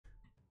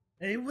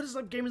Hey, what is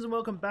up, gamers, and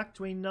welcome back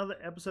to another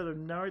episode of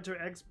Naruto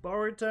X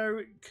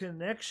Boruto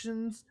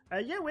Connections.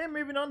 Yeah, we're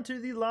moving on to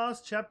the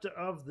last chapter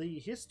of the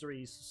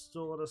history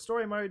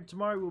story mode.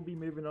 Tomorrow we'll be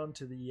moving on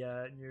to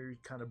the new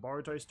kind of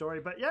Boruto story.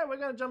 But yeah, we're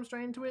going to jump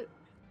straight into it.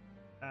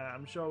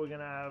 I'm sure we're going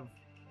to have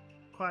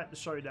quite the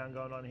showdown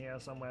going on here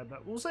somewhere,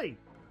 but we'll see.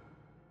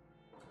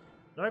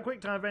 No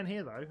quick time event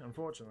here, though,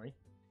 unfortunately.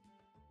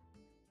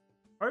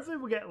 Hopefully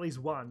we'll get at least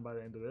one by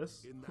the end of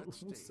this. In that We'll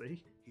state,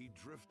 see. he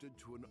drifted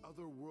to an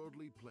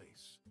otherworldly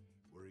place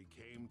where he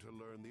came to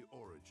learn the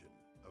origin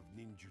of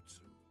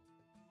ninjutsu.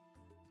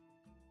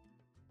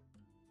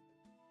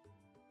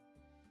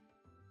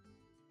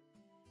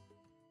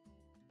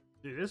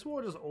 Dude, this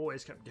war just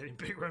always kept getting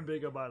bigger and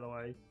bigger, by the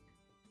way.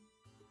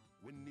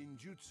 When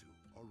ninjutsu,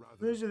 or rather, As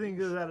soon as you think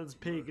it's at its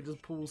peak, it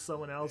just pulls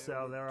someone else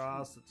out of their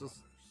ass. It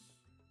just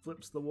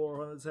flips the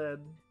war on its head.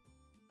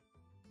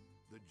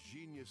 the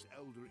genius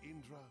elder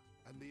Indra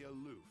and the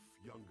aloof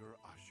younger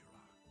Ashura.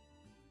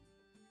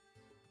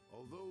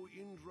 Although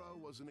Indra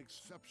was an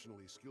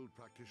exceptionally skilled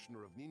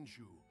practitioner of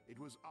ninju, it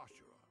was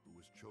Ashura who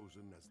was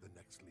chosen as the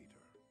next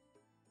leader.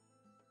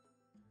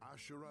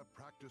 Ashura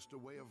practiced a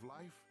way of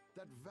life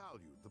that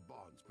valued the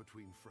bonds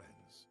between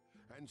friends,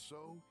 and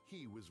so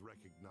he was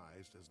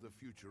recognized as the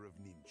future of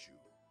ninju.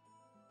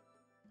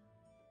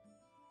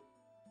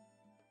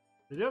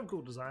 They do have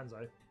cool designs,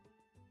 though.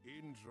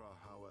 Indra,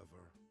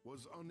 however,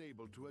 was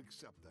unable to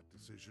accept that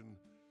decision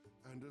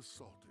and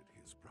assaulted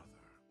his brother.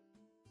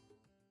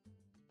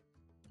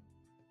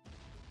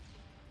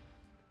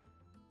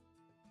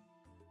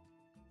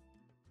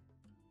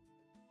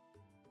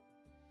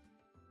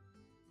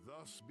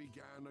 Thus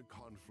began a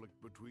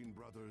conflict between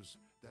brothers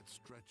that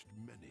stretched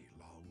many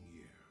long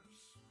years.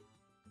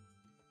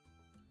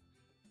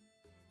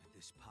 With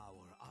this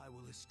power, I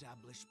will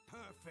establish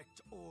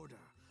perfect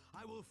order.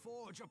 I will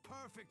forge a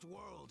perfect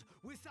world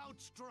without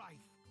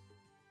strife.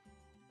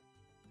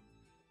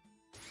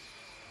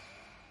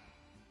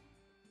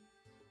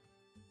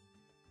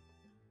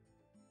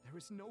 There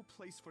is no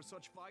place for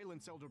such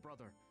violence, elder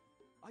brother.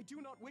 I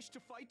do not wish to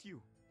fight you.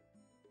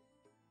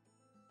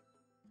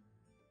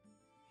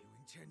 You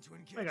intend to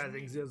engage That guy me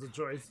thinks he has a in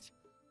choice. combat,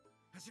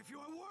 as if you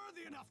are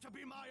worthy enough to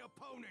be my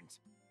opponent.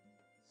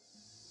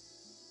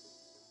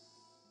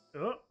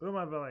 Oh, who am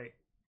I playing?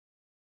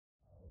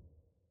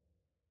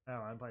 Oh,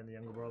 I'm playing the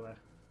younger brother.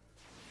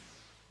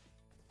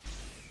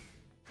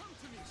 Come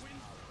to me,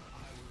 Wind.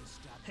 I will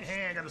establish.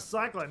 Hey, I got a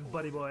cyclone,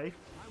 buddy boy.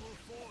 I will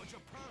forge a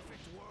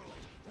perfect world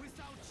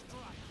without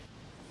strife.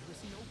 There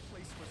is no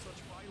place for such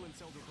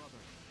violence, elder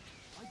brother.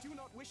 I do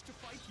not wish to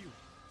fight you.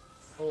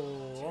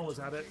 Oh, almost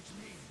had it. Engage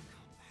me in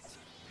combat,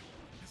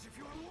 as if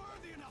you are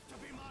worthy enough to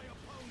be my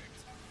opponent.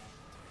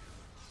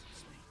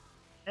 Excuse me.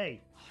 Hey,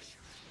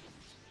 Ashura,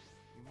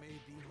 you may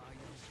be my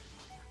younger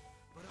brother,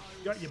 but I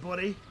will got you,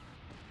 buddy.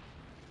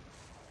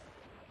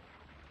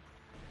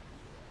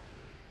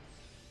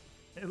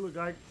 It looked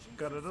like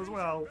got it as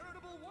well.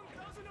 Veritable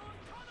 1000 on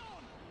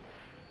Kanon!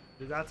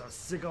 Dude, that's a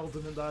sick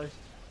ultimate, though.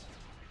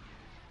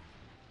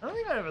 I don't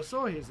think I ever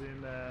saw his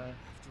in.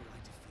 After I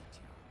defeat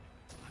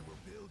you, I will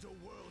build a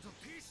world of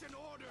peace and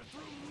order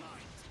through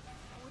might.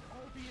 That would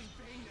all be in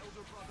vain,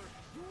 elder brother.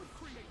 You would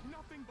create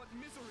nothing but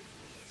misery.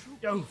 True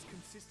Yo. peace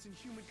consists in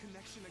human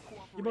connection and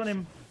cooperation. Keep on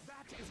him.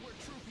 That is where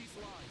true peace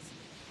lies.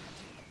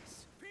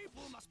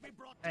 People must be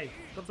brought Hey,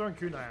 to stop throwing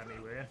kunai at me,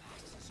 will you?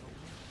 so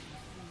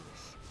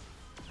foolish.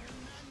 I am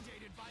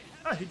mandated by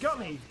heaven Ah, he got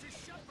me. to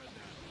shepherd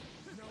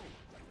them. No,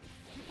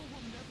 people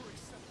will never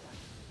accept that.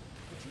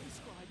 What you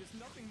describe is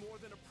nothing more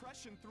than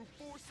oppression through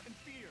force and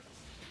fear.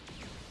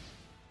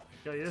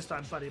 Got you this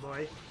time, buddy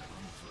boy.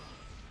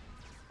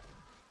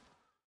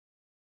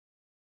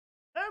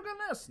 Oh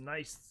goodness,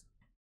 nice.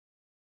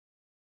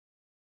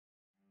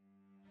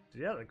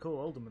 Yeah, they're cool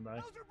ultimate though.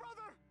 Elder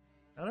brother!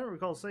 I don't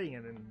recall seeing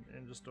it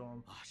in just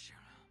Storm.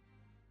 Ashura,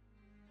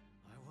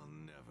 I will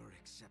never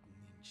accept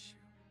Ninshu.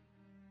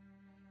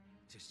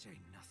 To say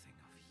nothing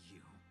of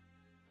you.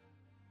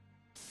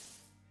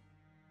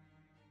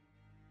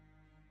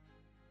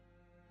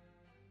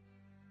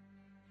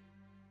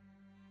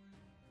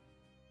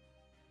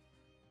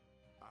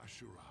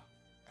 Ashura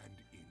and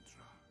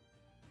Indra.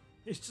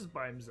 He's just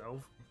by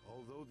himself.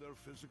 Although their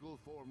physical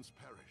forms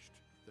perished,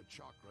 the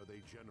chakra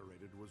they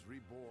generated was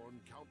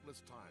reborn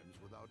countless times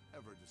without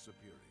ever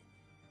disappearing.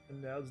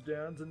 And now it's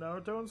down to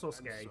Naruto and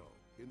Sasuke. And so,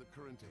 in the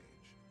current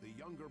age, the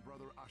younger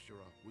brother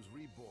Ashura was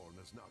reborn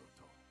as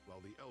Naruto, while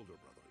the elder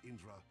brother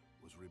Indra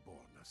was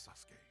reborn as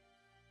Sasuke.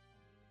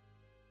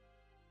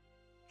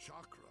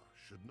 Chakra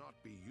should not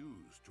be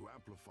used to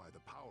amplify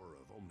the power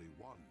of only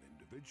one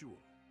individual.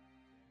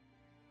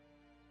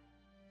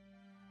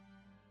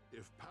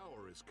 If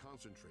power is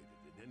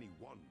concentrated in any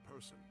one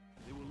person,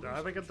 they will I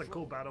lose think it's a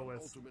cool control battle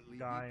with ultimately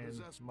Guy be and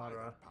possessed by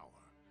Madara. that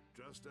power,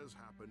 just as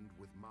happened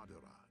with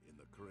Madara in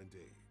the current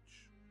age.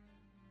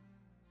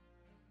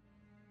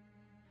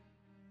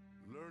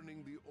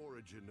 Learning the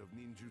origin of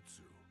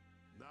ninjutsu,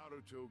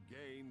 Naruto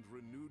gained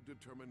renewed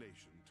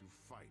determination to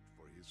fight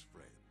for his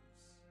friends.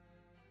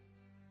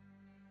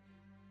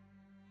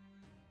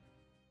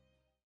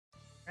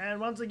 And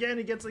once again,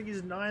 he gets like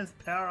his 9th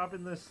power up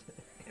in this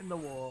in the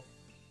war.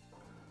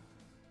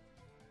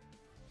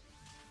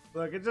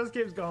 Look, it just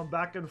keeps going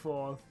back and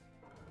forth.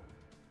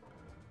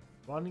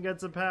 One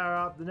gets a power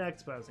up, the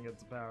next person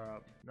gets a power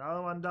up.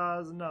 Another one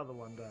does, another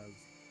one does.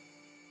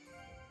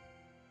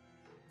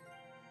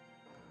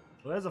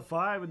 Well, there's a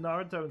fight with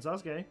Naruto and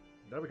Sasuke.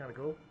 That'd be kind of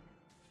cool.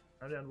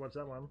 I didn't watch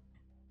that one.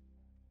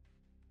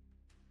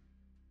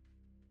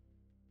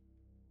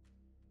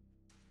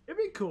 It'd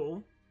be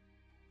cool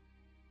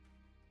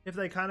if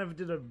they kind of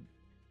did a...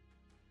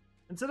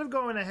 Instead of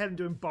going ahead and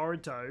doing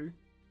Boruto,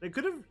 they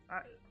could have...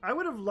 I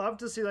would have loved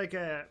to see like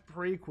a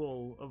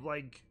prequel of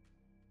like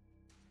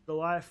the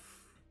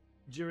life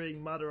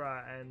during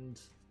Madara and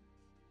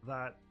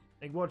that.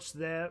 Like watch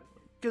their...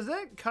 Because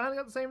they kind of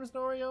got the same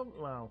story of...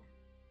 Well...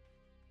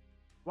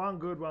 One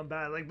good, one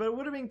bad. Like, but it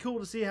would have been cool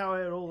to see how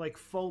it all like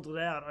folded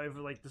out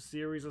over like the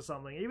series or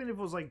something. Even if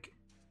it was like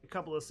a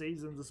couple of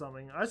seasons or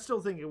something. I still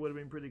think it would have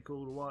been pretty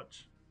cool to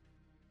watch.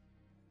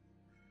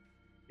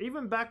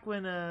 Even back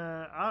when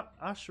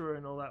Ashura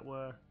and all that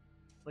were,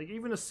 like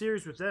even a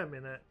series with them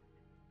in it.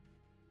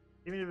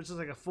 Even if it's just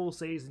like a full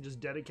season just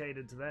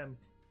dedicated to them.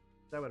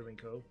 That would have been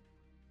cool.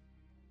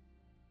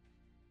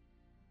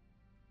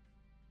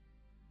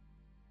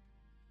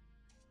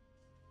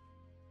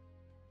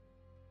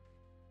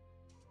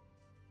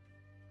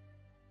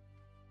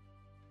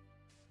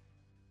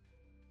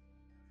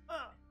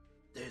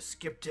 They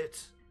skipped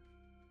it.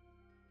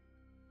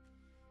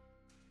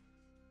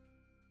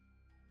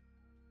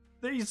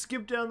 They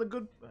skipped down the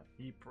good...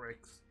 You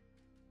pricks.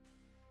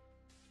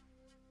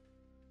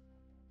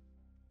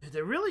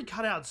 They really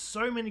cut out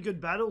so many good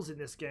battles in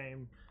this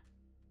game.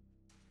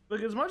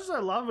 Like, as much as I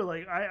love it,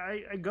 like,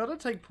 I gotta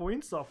take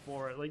points off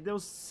for it. Like, there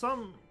was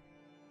some...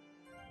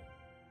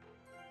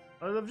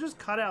 Like, they've just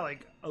cut out,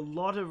 like, a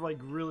lot of, like,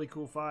 really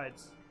cool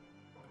fights.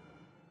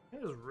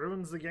 It just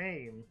ruins the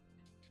game.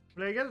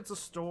 But I guess it's a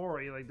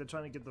story, like, they're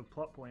trying to get the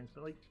plot points,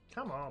 but, like,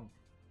 come on.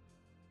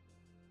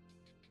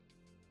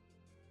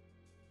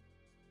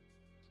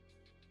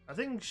 I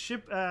think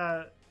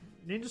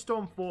Ninja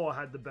Storm 4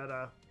 had the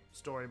better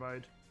story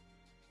mode.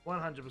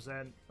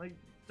 100%. Like,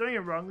 don't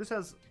get me wrong, this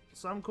has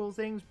some cool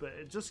things, but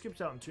it just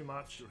skips out on too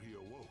much. After he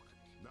awoke,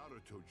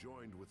 Naruto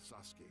joined with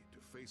Sasuke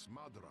to face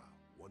Madara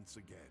once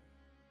again.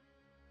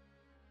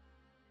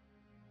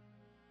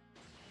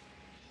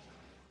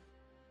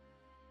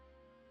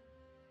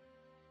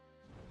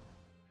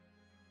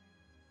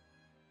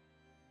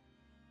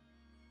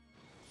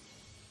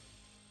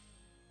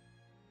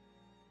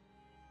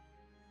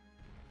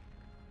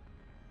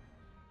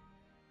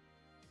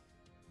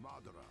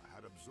 Madara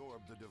had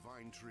absorbed the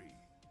divine tree,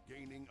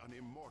 gaining an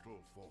immortal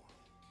form.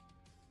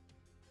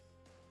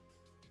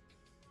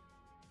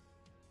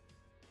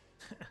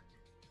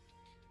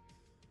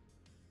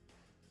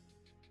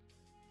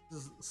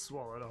 Just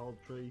swallowed a whole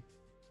tree.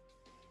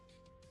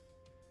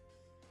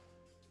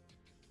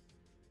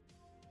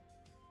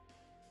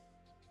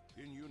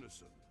 In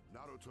unison,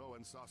 Naruto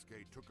and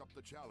Sasuke took up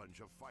the challenge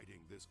of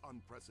fighting this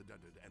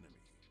unprecedented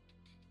enemy.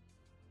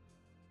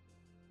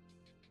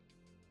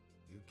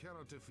 You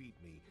cannot defeat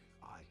me.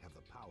 I have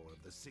the power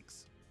of the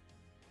Six.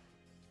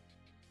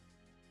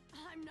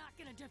 I'm not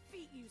gonna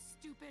defeat you,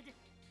 stupid!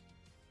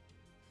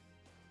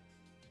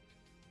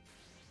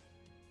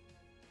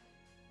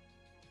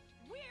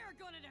 We're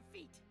gonna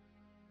defeat!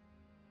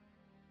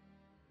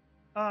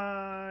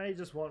 I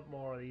just want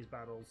more of these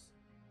battles.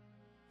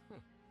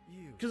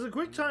 Because the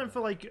quick time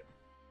for like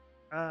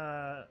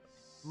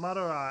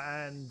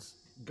Madara and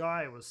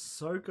Guy was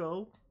so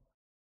cool.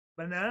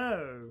 But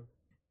no!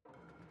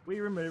 We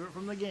remove it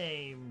from the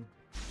game.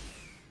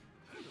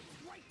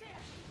 Right there!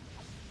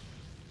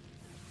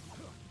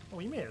 Oh,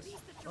 you missed.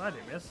 Oh, I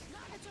didn't miss.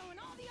 Naruto and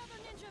all the other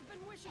ninja have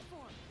been wishing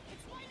for.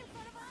 It's right in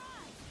front of our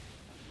eyes.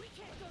 We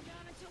can't go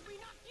down until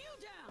we knock you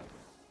down.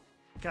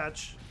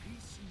 Catch.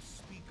 Peace you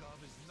speak of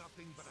is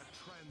nothing but a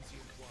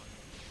transient one.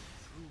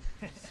 True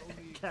peace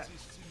only Catch.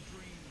 exists in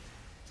dreams.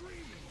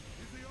 Dreaming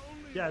is the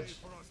only Catch.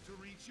 way for us to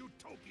reach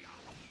utopia.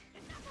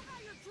 Enough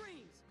about your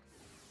dreams.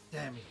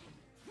 Damn it.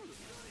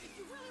 If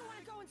you really want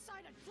to go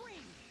inside a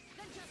dream,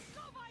 then just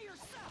go by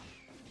yourself.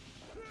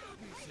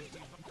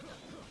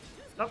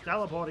 Stop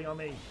teleporting on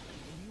me.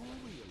 You will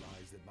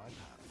realize that my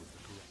path was the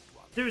correct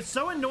one. Dude, it's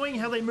so annoying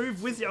how they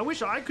move with you. I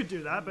wish I could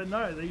do that, but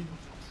no, they... The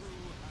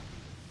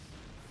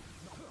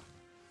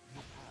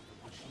path of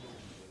which no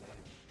one will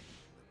end.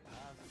 The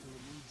path to a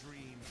new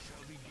dream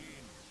shall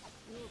begin.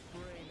 Your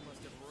brain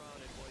must have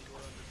rotted while you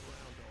were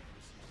underground all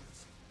those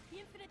years. The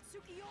infinite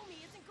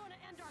Tsukiyomi isn't going to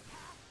end our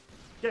path.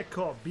 Get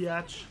caught,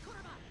 biatch.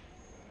 Kurama,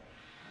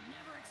 I'll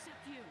never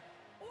accept you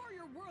or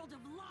your world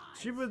of lies.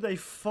 Stupid, they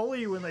follow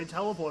you when they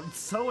teleport. It's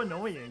so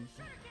annoying.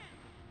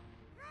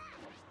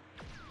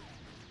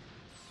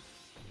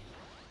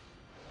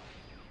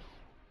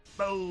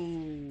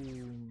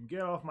 Boom!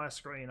 Get off my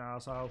screen,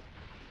 asshole.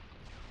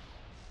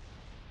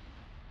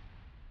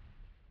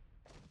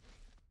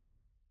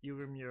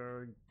 You and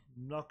your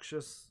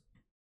obnoxious...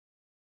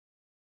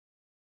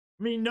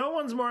 I mean, no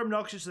one's more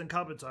obnoxious than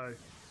Kabuto.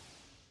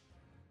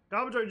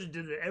 Garbage just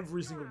did it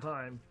every single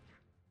time.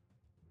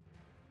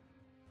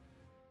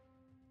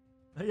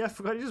 Yeah, I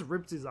forgot he just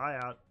ripped his eye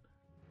out.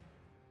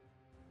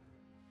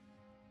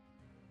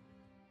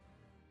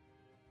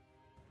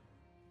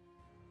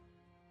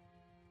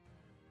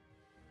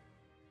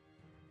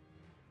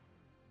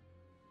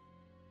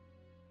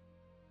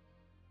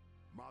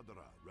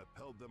 Madara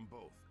repelled them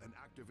both and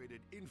activated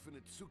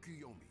infinite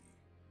Tsukuyomi.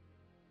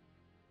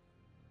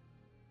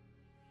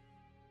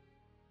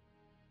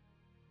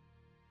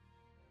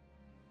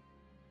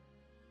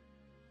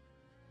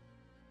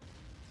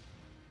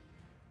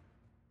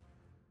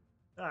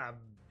 Ah,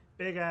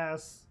 big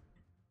ass.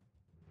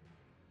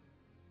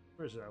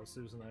 Where's that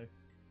Susanoo?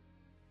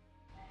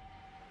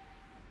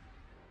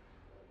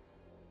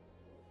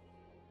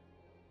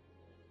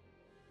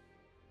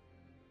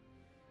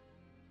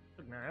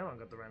 Look, now I don't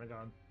got the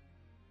Renegon.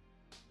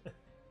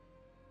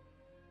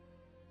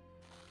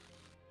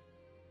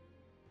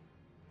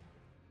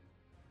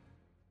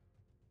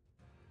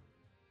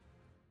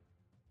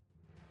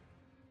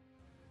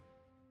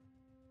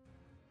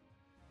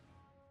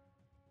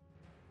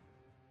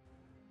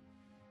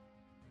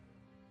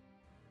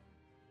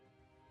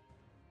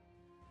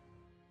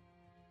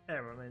 Yeah,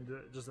 I mean,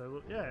 just a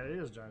look. Yeah, it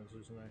is giant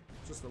Susanoo.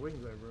 Just the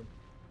wings over him.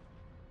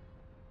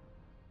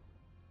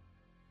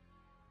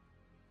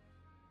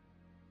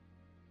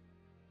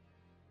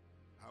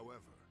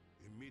 However,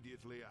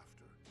 immediately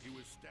after, he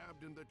was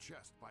stabbed in the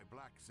chest by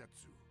Black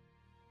Zetsu.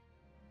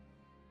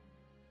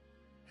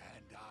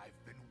 And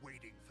I've been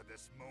waiting for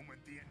this moment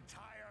the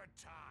entire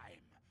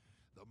time.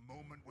 The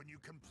moment when you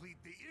complete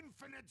the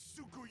infinite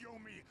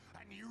Tsukuyomi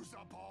and use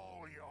up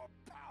all your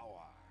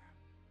power.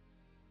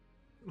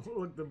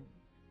 Look, the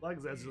Black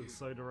Zetsu looks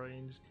so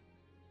deranged.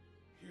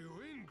 You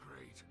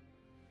ingrate.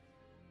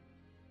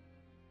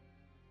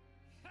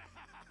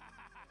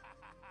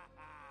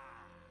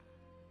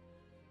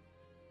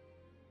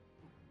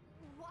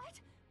 What?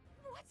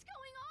 What's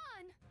going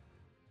on?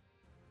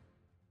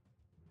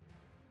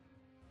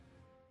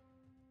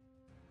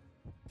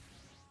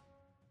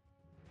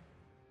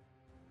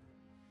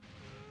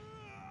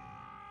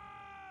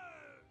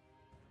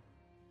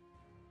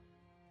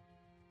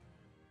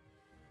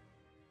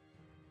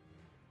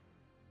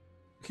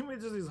 Give me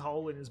just his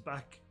hole in his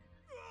back.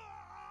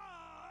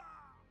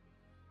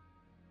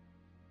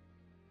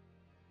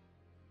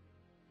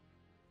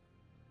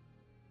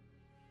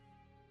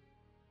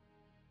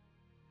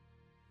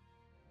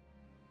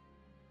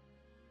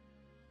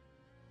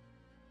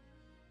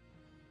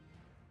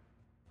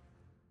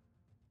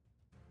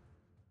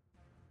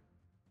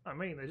 I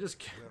mean, they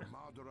just Where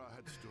Madara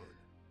had stood,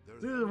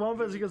 there's this is one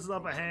person gets an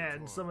upper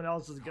hand, someone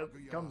else just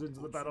comes into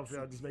the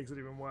battlefield and just makes it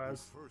even who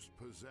worse. first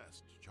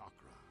possessed chakra.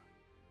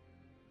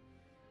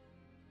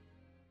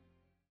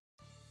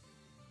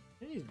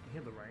 Can you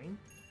hear the rain?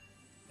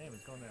 Damn,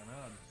 it's going down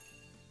hard.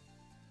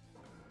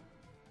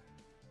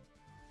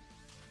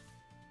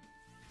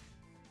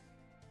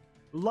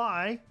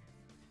 Lie.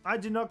 I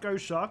did not go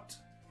shocked.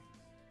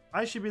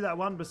 I should be that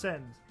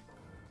 1%.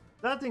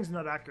 That thing's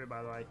not accurate,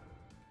 by the way.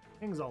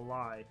 Thing's a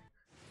lie.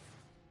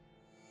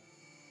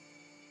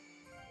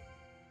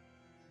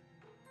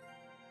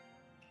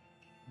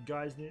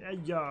 Guys,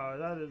 yo,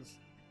 that is...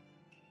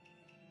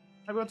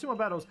 I've got 2 more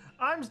battles.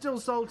 I'm still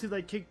salty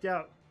they kicked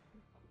out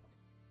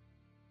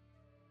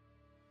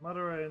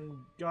Madara and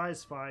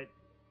Guy's fight.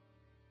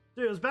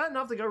 Dude, it was bad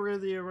enough to get rid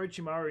of the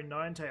Orochimaru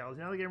Ninetales.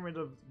 Now they're getting rid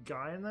of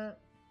Guy in that?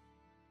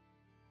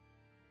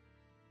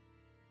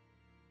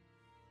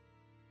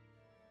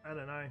 I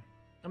don't know.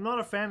 I'm not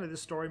a fan of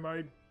this story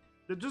mode.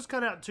 They've just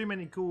cut out too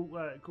many cool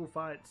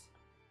fights.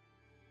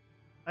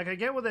 Like, I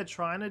get what they're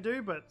trying to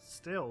do, but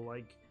still,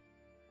 like...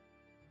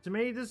 To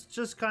me, this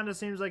just kind of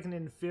seems like an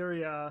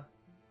inferior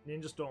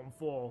Ninja Storm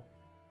 4.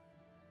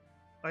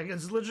 Like,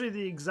 it's literally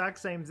the exact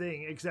same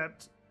thing,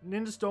 except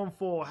Ninja Storm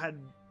 4 had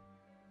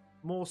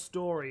more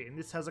story, and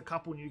this has a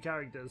couple new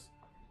characters.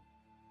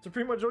 So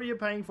pretty much all you're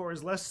paying for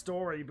is less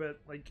story, but,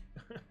 like,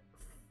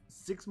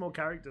 6 more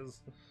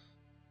characters.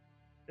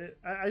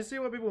 I see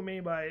what people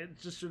mean by it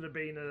just should have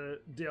been a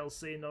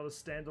DLC, not a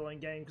standalone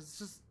game, because it's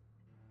just...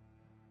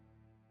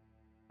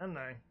 I don't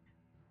know.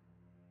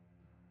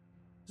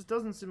 Just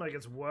doesn't seem like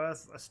it's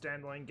worth a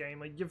standalone game.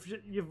 Like,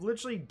 you've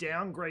literally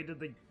downgraded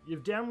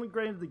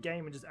the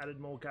game and just added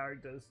more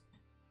characters.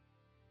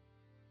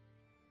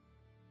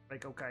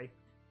 Like, okay.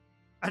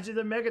 Actually,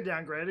 they're mega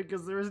downgraded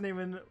because there isn't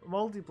even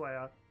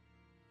multiplayer.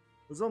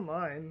 It's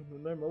online,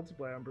 with no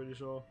multiplayer, I'm pretty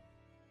sure.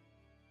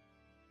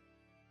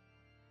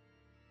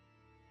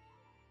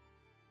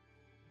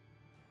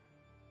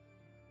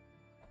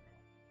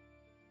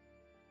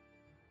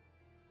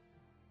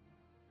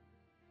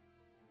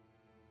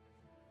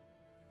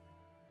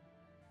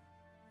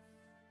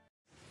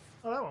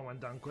 Oh, that one went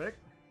done quick.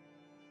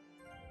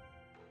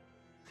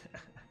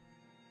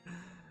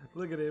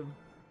 Look at him.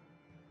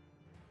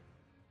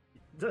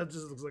 That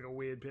just looks like a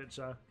weird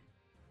picture.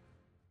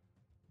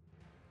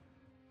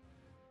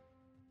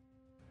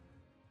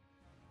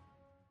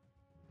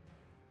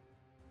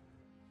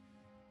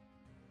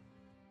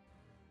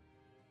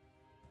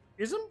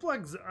 Isn't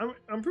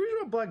I'm pretty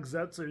sure Black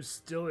Zetsu's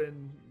still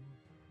in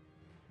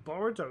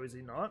Boruto, is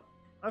he not?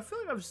 I feel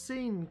like I've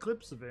seen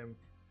clips of him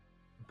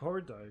in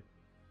Boruto.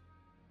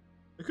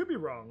 I could be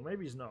wrong,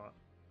 maybe he's not.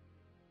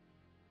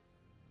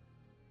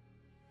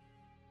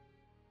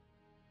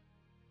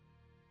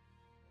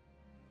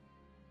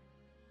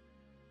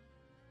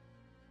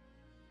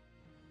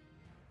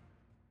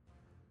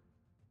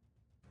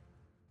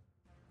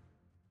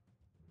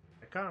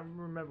 I can't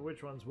remember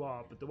which one's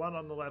what, but the one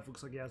on the left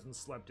looks like he hasn't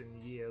slept in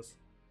years.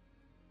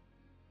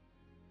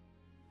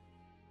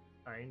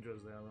 Ah,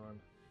 Indra's the other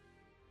one.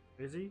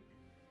 Is he?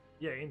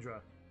 Yeah,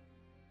 Indra.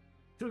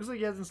 He looks like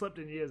he hasn't slept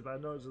in years, but I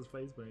know it's just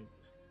face paint.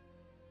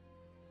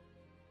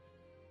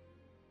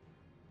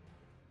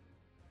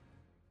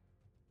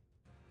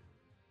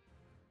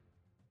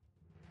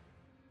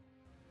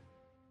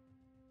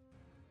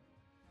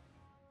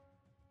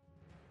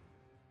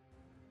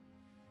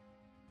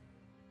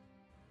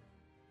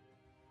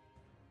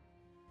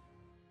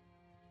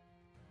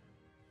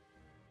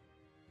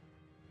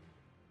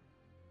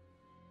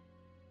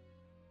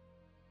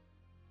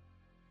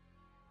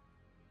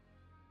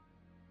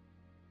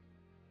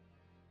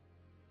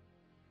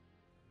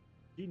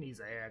 She needs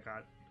a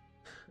haircut.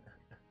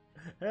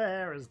 Her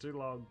hair is too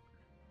long.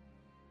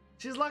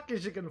 She's lucky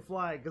she can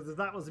fly, because if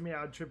that was me,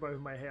 I'd trip over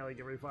my hair like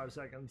every 5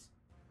 seconds.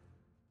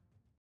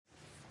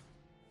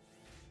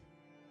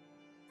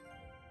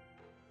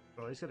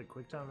 Well, he's got a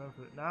quick time event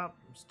for it. Nah,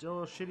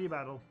 still a shitty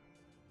battle.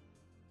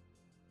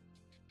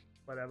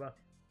 Whatever.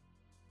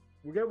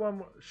 We'll get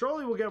one.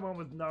 Surely we'll get one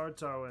with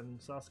Naruto and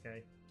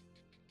Sasuke.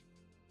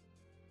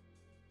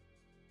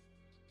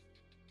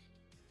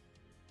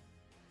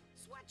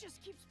 Sweat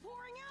just keeps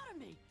pouring out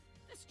of me.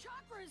 This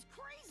chakra is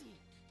crazy.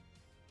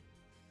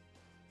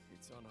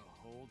 It's on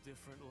a whole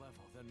different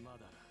level than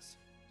Madara's.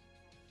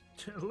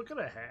 Look at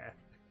her hair.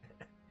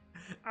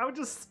 I would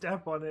just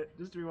step on it,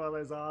 just to be one of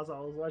those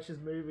assholes while she's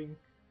moving.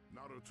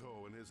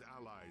 Naruto and his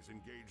allies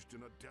engaged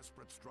in a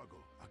desperate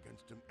struggle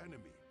against an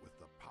enemy with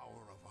the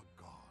power of a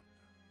god.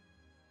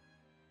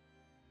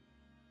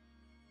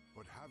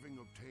 But having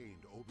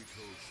obtained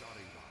Obito's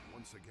Sharingan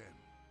once again,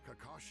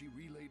 Kakashi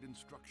relayed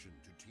instruction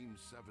to Team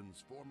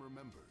 7's former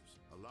members,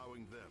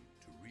 allowing them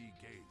to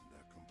regain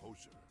their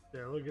composure.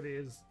 Yeah, look at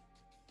his.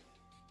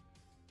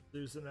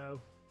 Susanoo.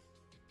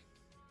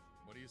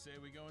 What do you say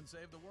we go and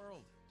save the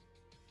world?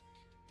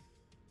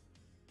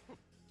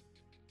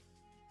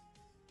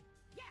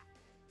 Yeah.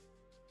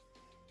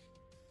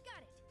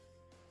 Got it.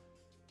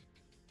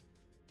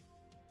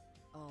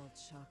 All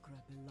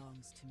chakra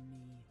belongs to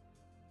me.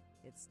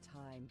 It's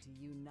time to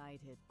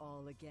unite it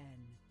all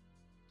again.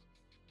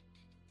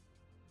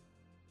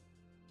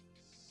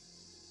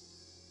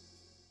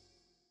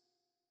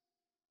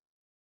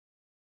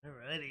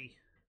 Alrighty.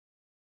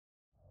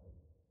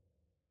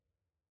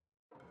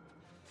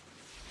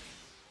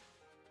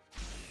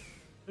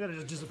 We gotta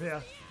just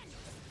disappear.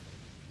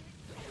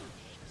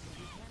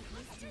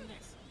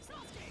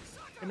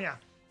 Come here.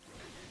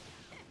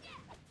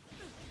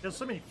 There's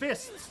so many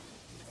fists.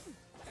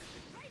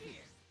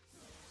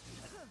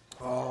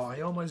 Oh, I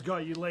almost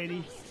got you,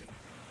 lady.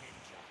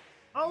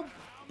 Oh,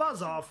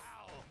 buzz off.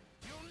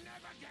 You'll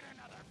never get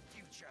another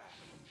future.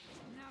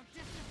 Now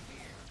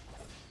disappear.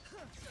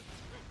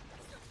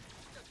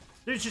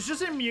 Dude, she's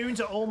just immune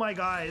to all my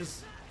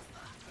guys.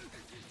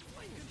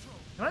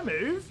 Can I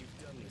move?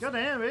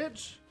 Goddamn,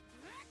 bitch.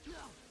 No,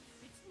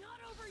 it's not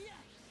over yet.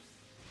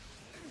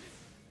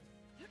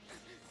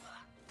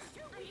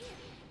 Over here.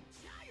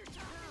 Now you're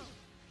talking.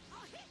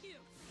 I'll hit you.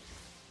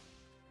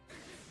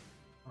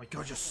 Oh my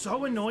god, you're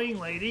so annoying,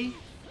 lady.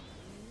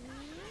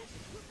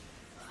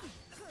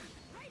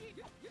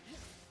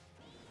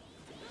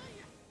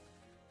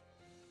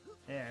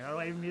 Yeah, not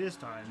leaving me this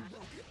time.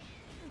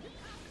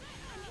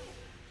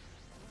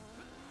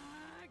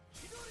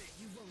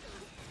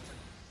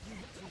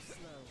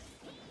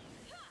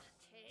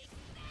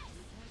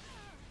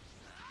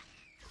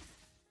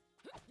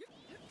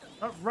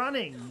 Stop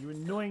running, you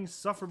annoying,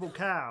 sufferable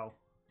cow.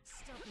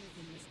 Stop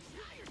making this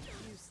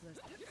useless.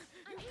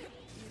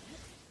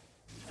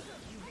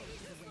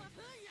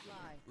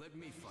 Fly. Let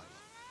me fight.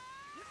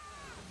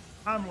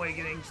 I'm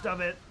awakening, stop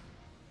it.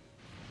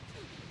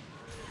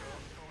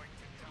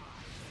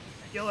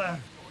 Kill her.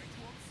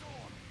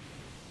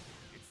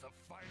 It's the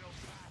final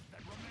path that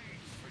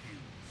remains for you.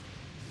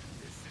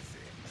 This is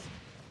it.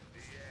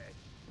 The end.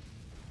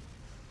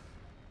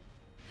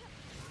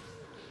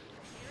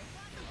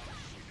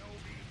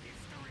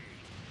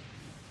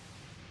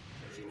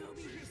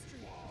 Shinobi history.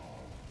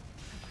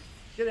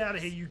 Get out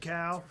of here, you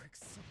cow.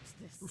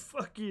 Accept this.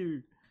 Fuck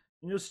you.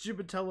 And your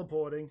stupid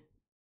teleporting.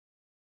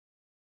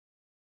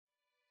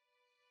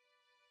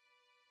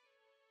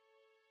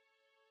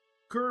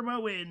 Kurama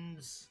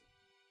wins.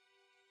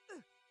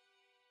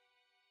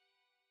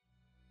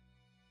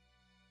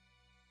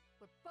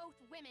 We're both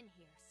women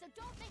here, so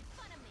don't make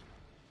fun of me.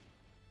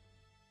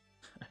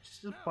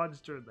 She just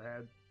punched her in the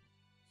head.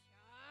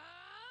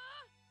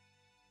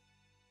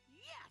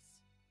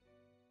 Yes.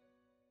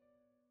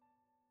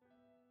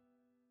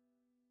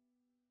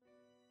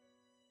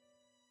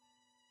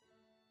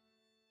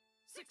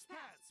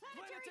 X-Pass!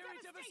 Planetary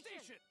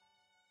devastation!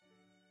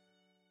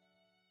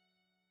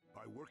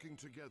 By working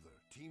together,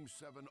 Team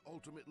 7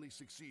 ultimately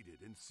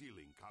succeeded in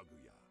sealing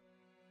Kaguya.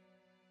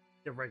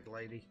 Get right,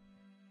 lady.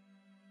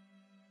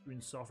 You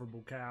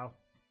insufferable cow.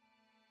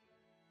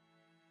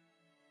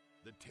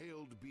 The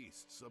tailed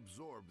beasts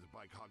absorbed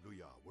by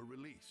Kaguya were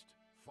released,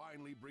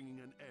 finally bringing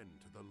an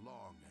end to the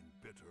long and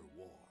bitter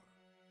war.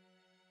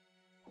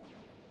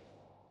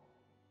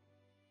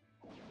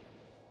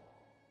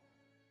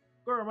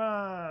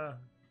 Guruma!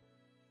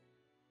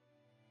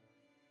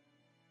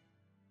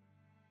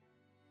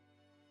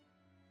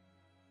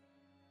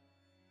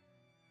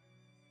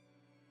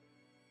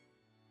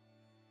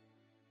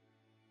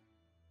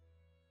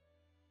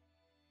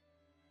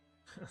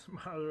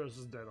 Madara's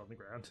is dead on the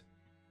ground.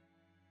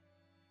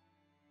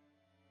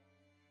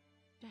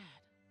 Dad.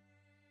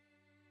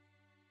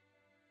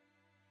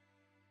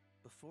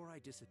 Before I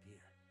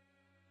disappear,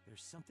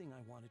 there's something I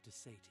wanted to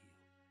say to you.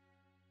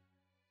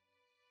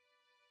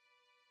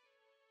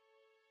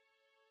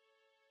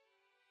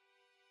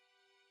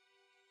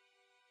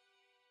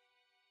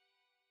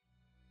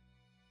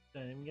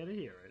 Don't even get to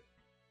hear it.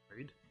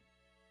 Rude.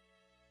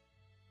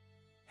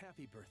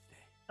 Happy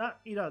birthday. Ah,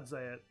 he does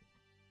say it.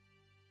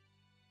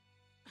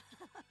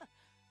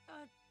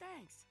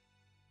 Thanks.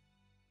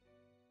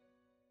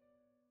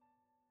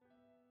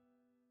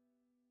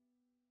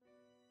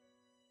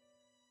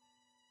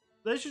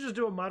 They should just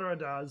do what Madara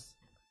does.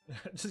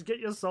 Just get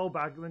your soul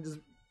back and then just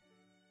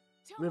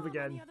Tell live Mom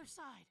again. on the other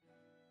side.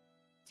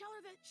 Tell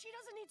her that she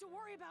doesn't need to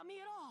worry about me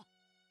at all.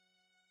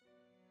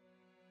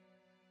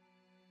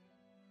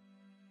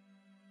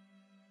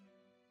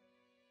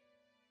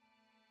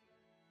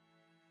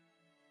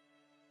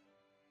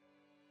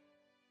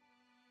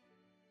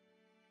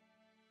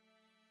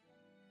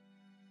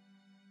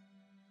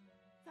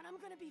 That I'm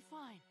gonna be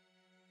fine.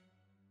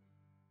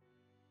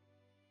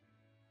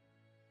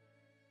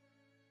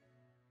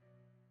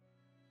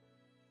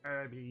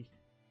 R.I.P.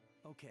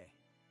 Okay.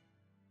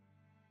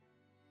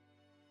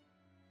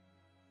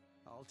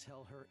 I'll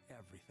tell her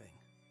everything.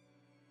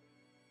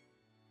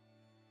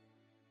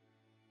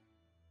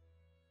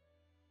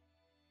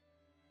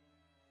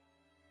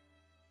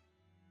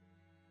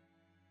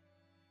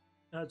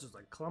 That's just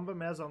a clump of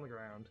mess on the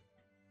ground.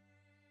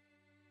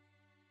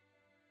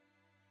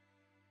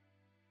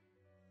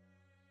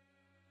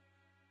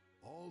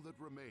 All that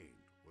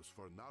remained was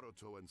for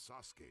Naruto and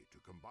Sasuke to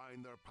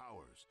combine their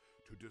powers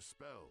to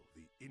dispel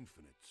the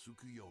infinite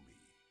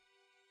Tsukuyomi.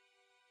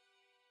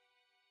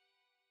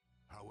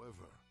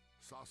 However,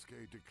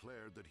 Sasuke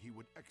declared that he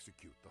would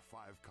execute the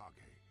 5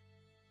 Kage.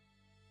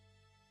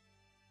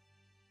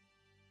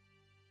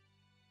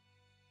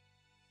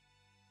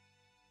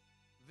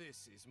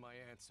 This is my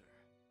answer.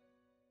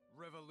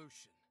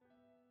 Revolution.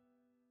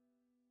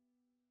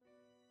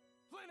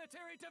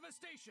 Planetary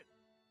devastation!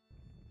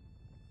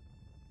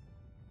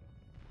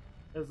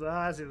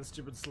 I see the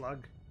stupid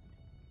slug.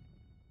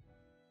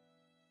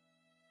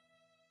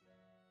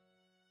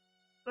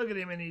 Look at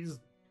him and he's...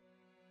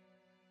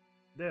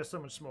 They're so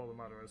much smaller than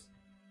Madara's.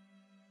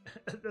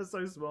 They're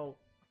so small.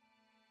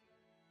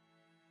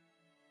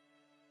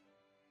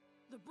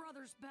 The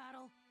brothers'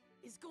 battle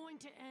is going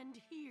to end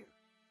here.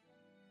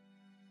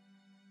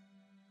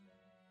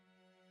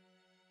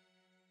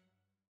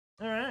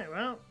 Alright,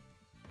 well.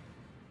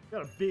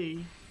 Got a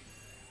B.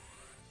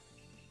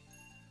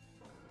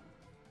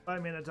 Bye,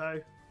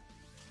 Minato.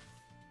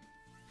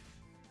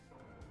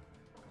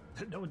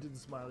 No one did the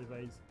smiley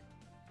face.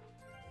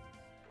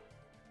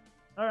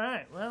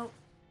 Alright, well.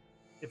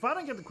 If I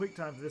don't get the quick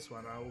time for this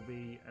one, I will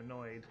be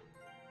annoyed.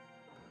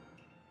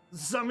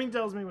 Something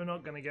tells me we're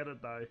not going to get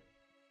it, though.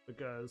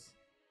 Because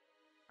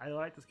I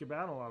like to skip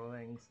out on a lot of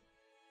things.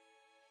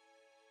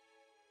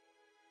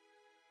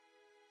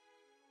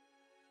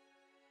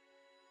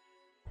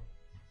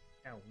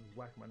 Ow,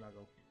 whack my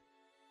knuckle.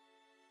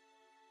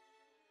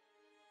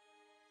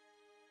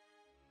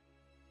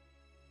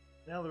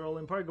 Now they're all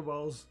in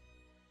Pokeballs.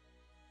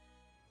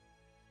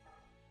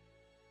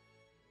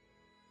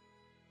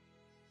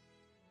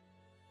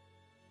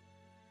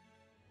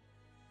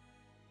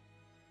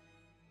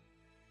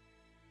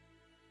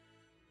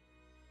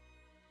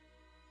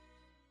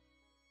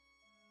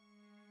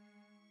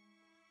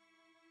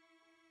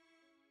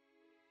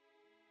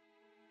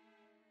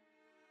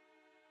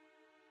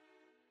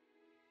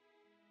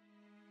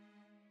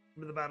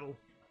 With the battle.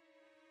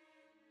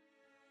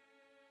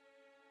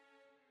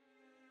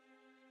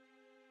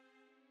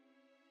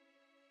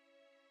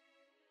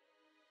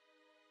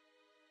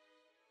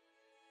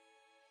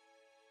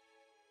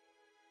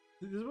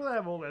 This is where they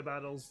have all their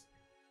battles.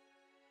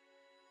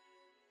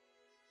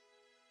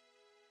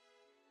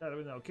 There'll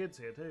be no kids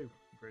here too,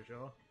 I'm pretty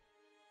sure.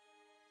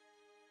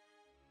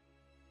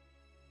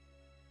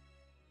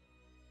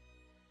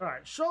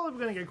 Alright, surely we're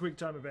gonna get quick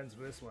time events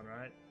for this one,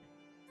 right?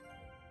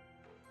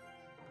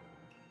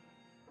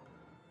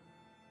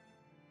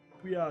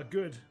 We are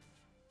good.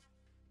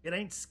 It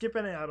ain't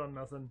skipping out on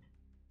nothing.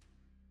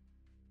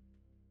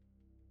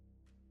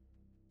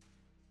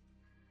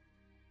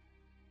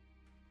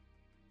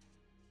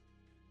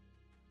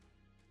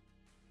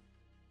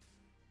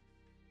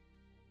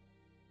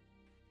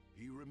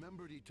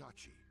 remembered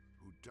Itachi,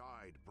 who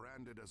died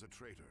branded as a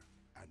traitor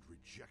and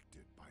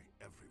rejected by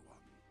everyone.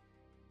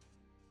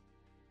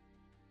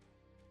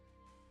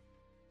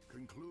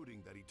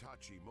 Concluding that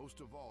Itachi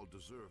most of all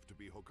deserved to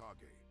be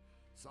Hokage,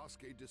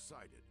 Sasuke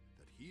decided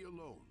that he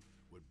alone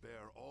would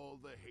bear all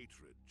the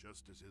hatred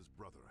just as his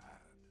brother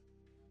had.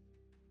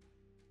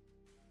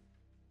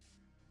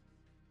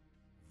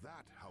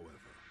 That,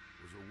 however,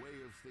 was a way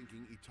of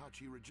thinking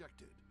Itachi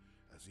rejected,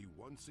 as he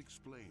once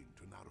explained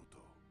to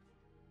Naruto.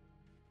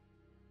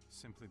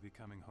 Simply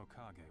becoming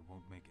Hokage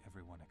won't make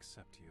everyone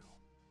accept you.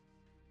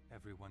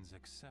 Everyone's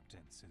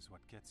acceptance is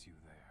what gets you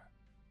there.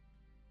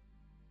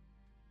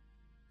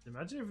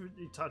 Imagine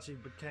if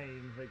Itachi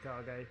became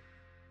Hokage.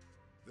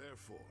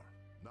 Therefore,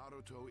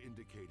 Naruto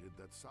indicated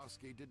that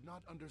Sasuke did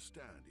not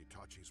understand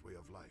Itachi's way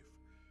of life,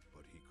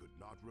 but he could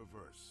not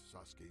reverse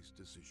Sasuke's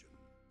decision.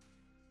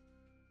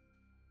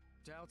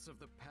 Doubts of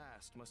the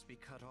past must be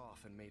cut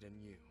off and made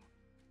anew.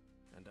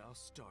 And I'll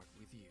start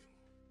with you.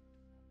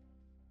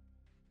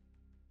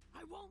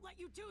 I won't let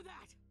you do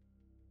that!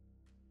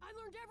 I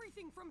learned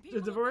everything from people.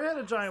 Dude, they've already had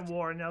a giant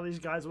war and now these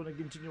guys want to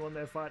continue on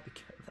their fight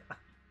together.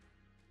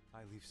 I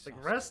leave Like,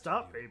 Sasuke rest to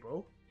up, you.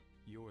 people.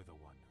 You're the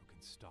one who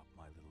can stop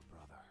my little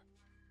brother.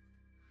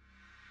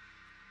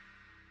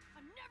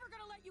 I'm never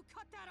gonna let you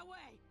cut that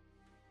away!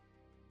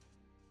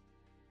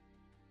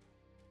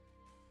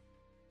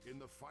 In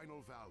the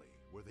final valley,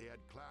 where they had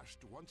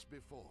clashed once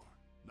before,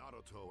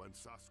 Naruto and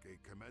Sasuke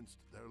commenced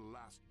their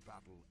last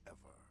battle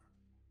ever.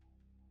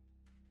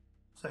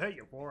 So hurt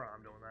your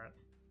forearm doing that.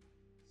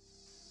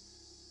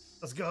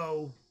 Let's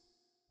go.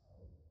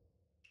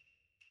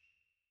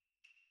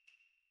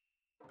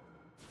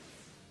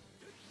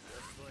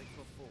 Just like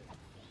before,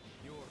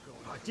 you're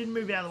going. Oh, I didn't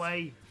move out of the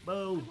way. Boo.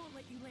 I won't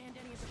let you land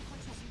any of the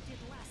punches you did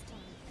last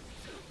time.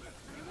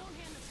 And I won't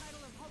hand the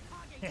title of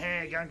Hokage to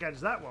Hehe, you. can't catch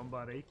that one,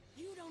 buddy.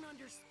 You don't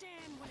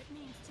understand what it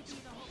means to be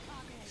the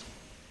Hokage.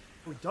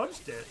 We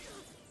dodged it.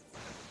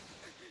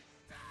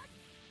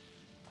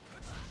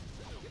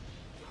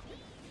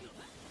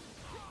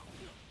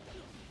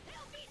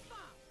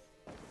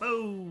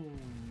 Boom.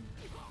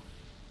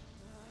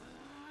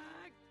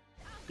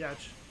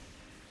 Catch.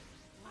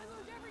 I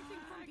learned everything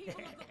from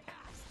people of the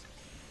past.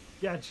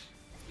 Catch.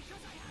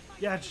 Because I had my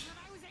Catch. dreams and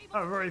I was able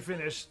I've to already move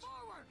finished.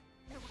 forward.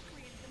 It was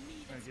created the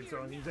me I that's keep here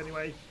throwing these now.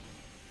 anyway.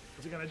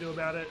 What's he gonna do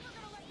about it? I'm never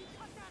gonna let you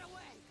cut that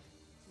away.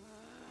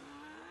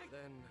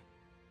 Then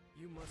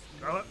you must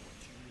Throw know it.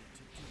 what you need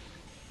to do.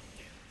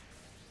 Damn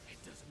it.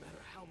 It doesn't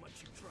matter how much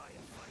you try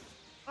and fight.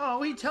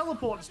 Oh, he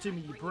teleports to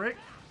me, you prick.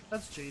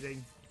 That's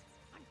cheating.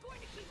 I'm going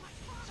to keep my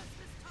promise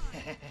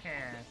this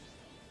time.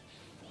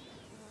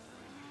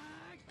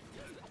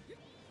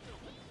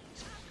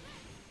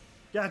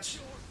 Catch.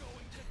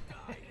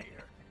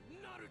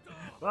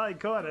 Well, he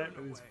caught it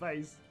with his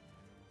face.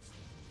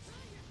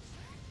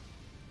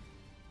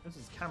 This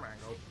is camera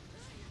angle.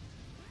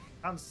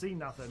 Can't see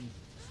nothing.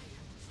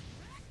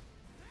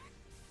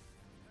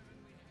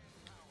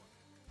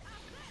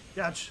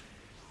 Catch.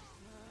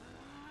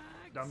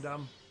 Dum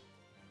dum.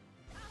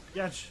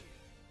 Catch.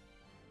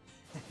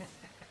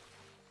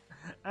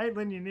 I ain't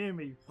letting you near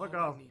me. Fuck All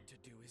off. I need to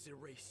do is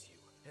erase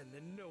you, and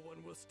then no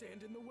one will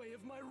stand in the way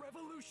of my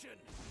revolution.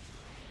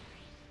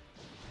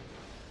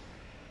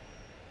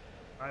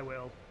 I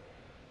will.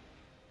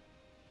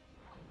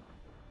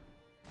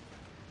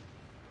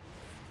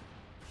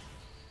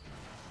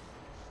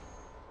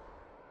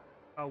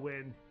 I'll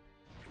win.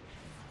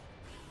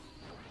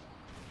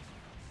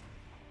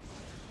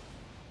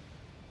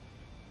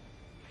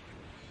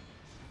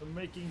 I'm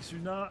making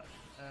tsunamis.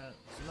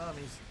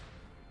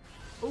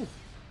 Oh!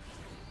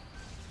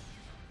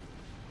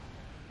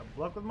 A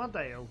block with my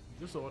tail.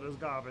 This order's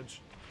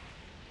garbage.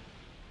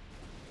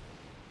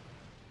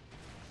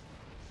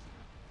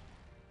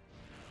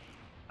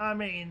 I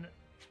mean,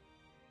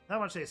 how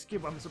much they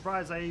skip? I'm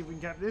surprised I even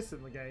kept this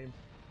in the game.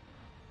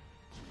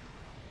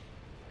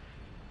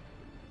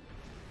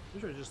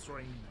 They're just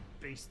throwing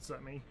beasts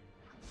at me.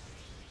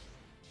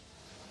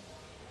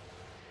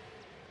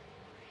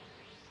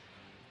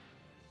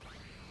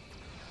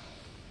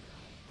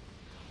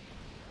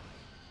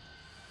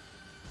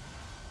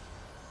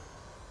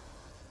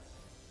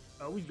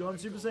 Oh, we've gone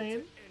Super Saiyan?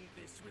 End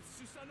this with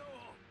Susanoo.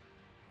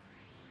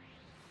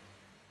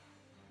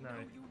 No. No,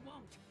 you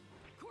won't.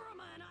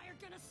 Kurama and I are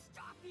gonna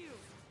stop you.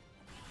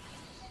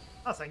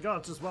 Oh, thank God,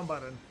 it's just one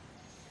button.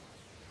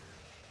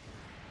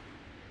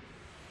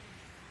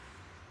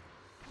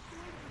 We're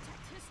going to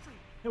protect history.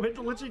 We're And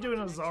all literally of our doing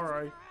a connections with Zorro.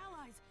 our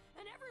allies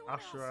and everyone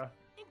Ashura. else,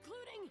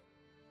 including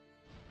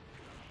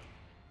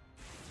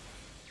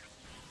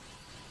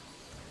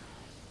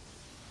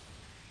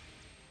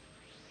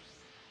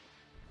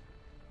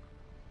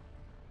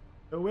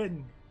A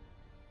win.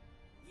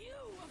 you,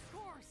 of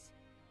course.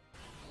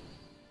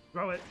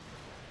 Throw it.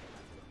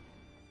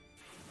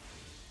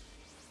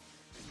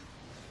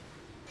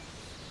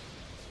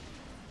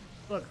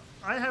 Look,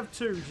 I have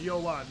 2 to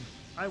your 1.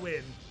 I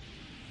win.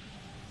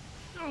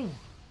 Ooh.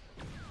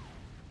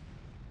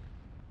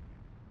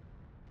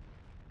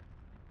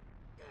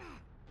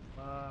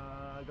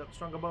 I've got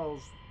stronger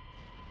balls.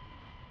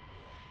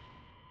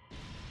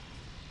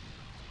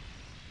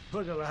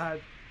 Look at that.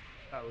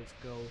 That was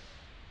cool.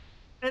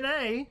 An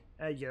A?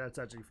 Yeah, that's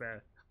actually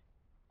fair.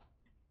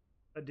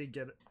 I did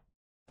get it.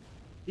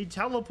 He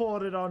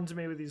teleported onto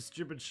me with his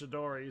stupid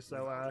Chidori,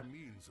 so Without a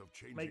means of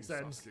changing makes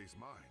sense. Sasuke's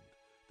mind,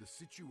 the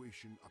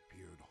situation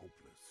appeared hopeless.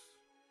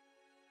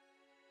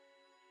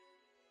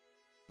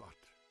 But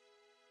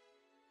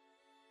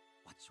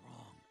What's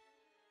wrong?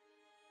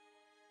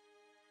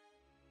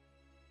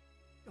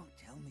 Don't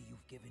tell me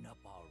you've given up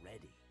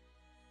already.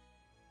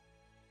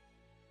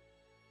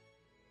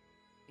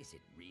 Is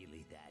it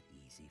really that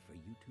easy for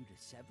you two to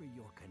sever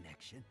your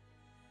connection?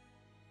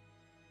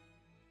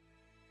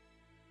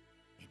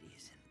 It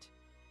isn't.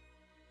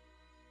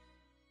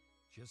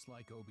 Just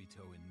like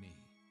Obito and me,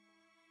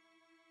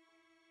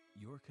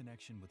 your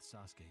connection with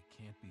Sasuke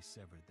can't be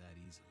severed that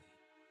easily.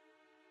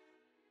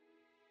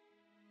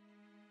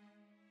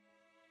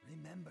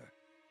 Remember,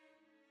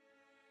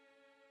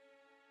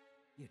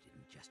 you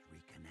didn't just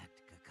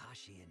reconnect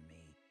Kakashi and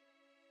me.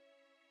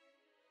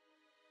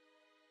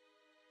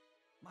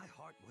 My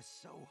heart was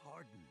so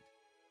hardened.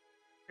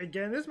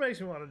 Again, this makes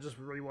me want to just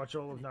rewatch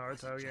all of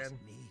Naruto again.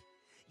 Just me.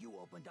 You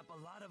opened up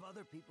a lot of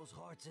other people's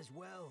hearts as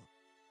well.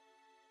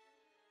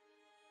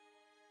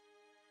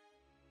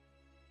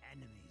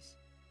 Enemies.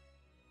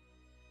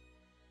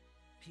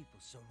 People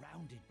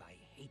surrounded by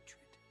hatred.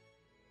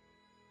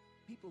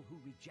 People who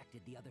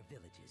rejected the other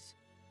villages.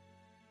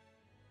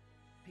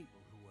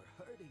 People who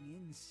were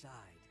hurting inside.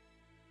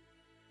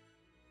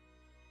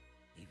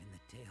 Even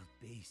the tailed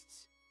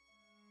beasts.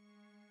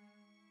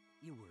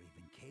 You were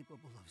even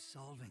capable of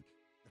solving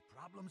the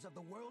problems of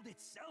the world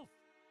itself.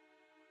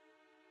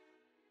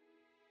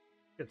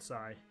 Good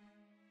sigh.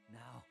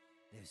 Now,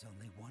 there's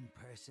only one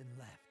person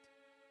left.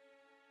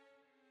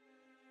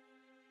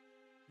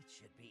 It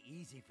should be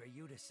easy for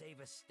you to save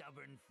a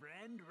stubborn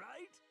friend,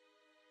 right?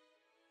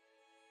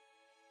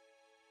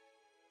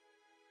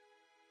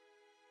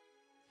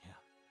 Yeah,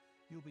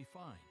 you'll be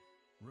fine.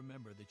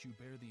 Remember that you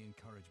bear the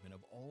encouragement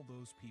of all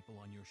those people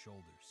on your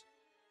shoulders.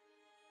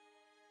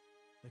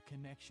 The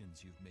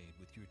connections you've made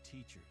with your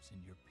teachers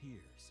and your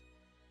peers.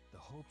 The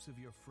hopes of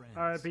your friends.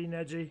 R.I.P.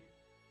 Neji.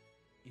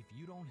 If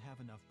you don't have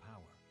enough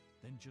power,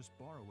 then just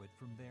borrow it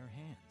from their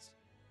hands.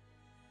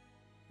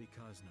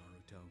 Because,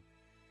 Naruto,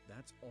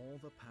 that's all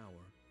the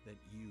power that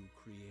you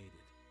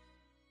created.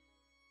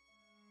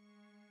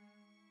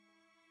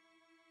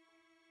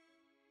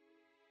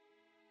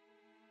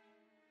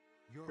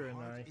 Your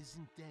heart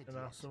isn't dead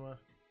yet.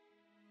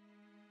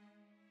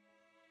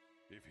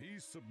 If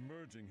he's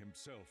submerging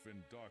himself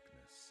in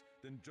darkness,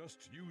 then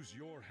just use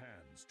your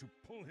hands to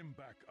pull him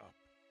back up.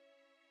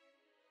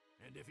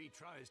 And if he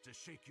tries to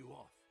shake you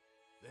off,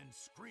 then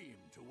scream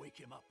to wake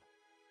him up.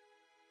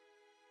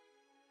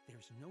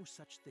 There's no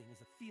such thing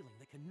as a feeling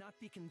that cannot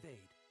be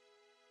conveyed.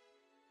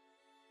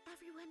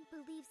 Everyone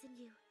believes in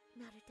you,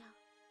 Naruto.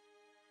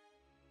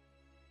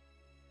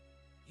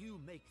 You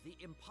make the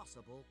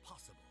impossible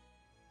possible.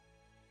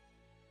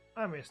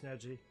 I miss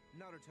Neji.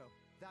 Naruto,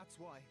 that's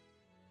why.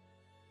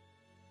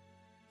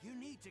 You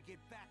need to get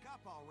back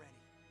up already.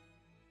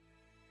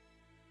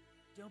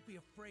 Don't be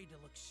afraid to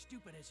look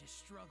stupid as you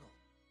struggle.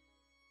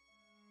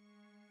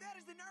 That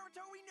is the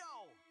Naruto we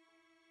know!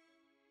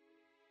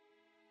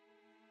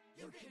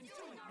 You can do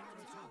it,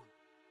 Naruto!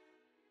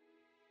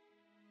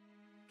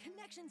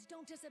 Connections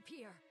don't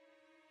disappear.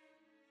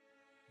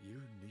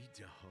 You need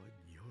to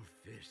harden your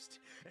fist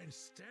and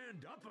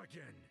stand up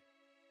again.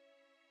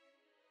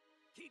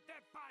 Keep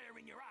that fire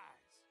in your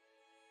eyes.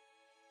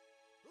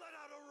 Let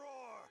out a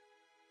roar.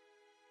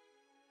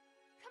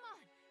 Come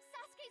on,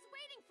 Sasuke's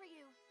waiting for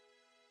you.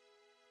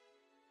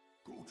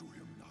 go to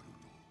him,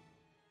 Naruto.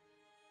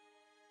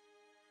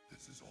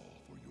 This is all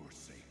for your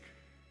sake.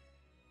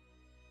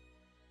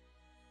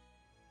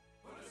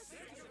 For the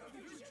sake of the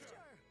future.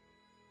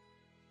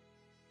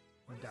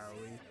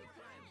 Dowry.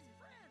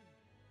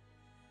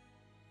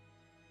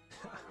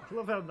 I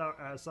love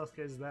how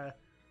Sasuke's there.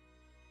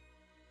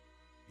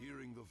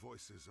 Hearing the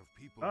voices of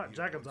people. Oh,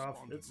 jacket's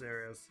off. It's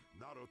serious.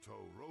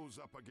 Naruto rose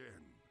up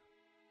again.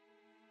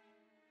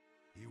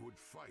 He would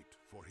fight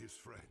for his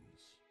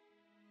friends.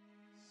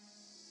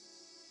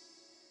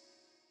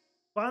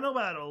 Final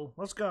battle.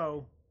 Let's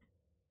go.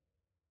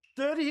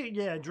 30.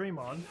 Yeah, dream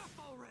on. Enough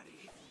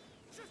already.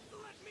 Just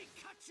let me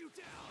cut you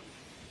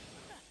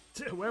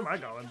down. Where am I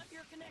going? Cut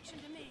your connection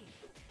to me.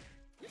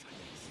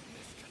 Connection,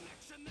 this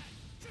connection, that.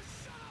 Just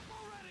shut up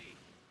already.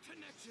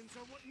 Connections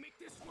are what make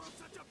this world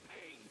such a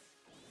pain.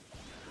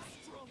 The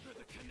stronger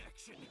the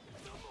connection,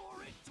 the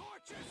more it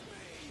tortures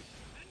me.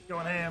 And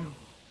Going ham.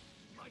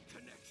 my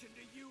connection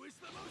to you is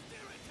the most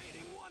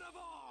irritating one of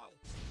all.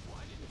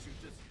 Why didn't you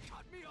just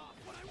cut me off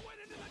when I went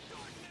into the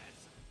darkness?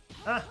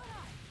 Ah.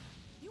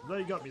 Well,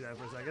 you got me there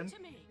for a second.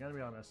 Gotta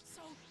be honest.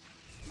 So,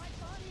 my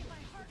body and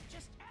my heart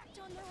just act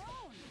on their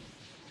own.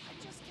 I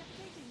just kept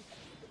thinking.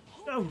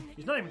 No,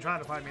 he's not even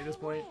trying to find me at this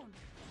point.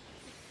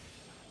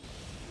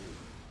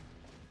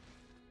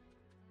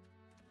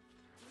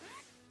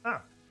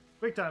 Ah,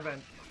 quick time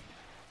event.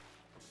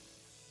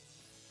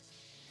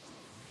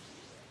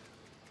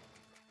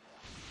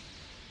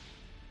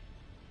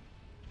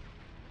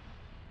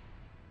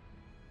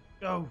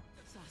 Go.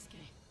 Sasuke.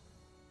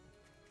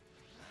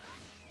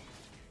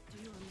 Do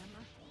you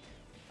remember?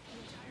 The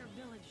entire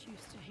village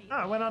used to hate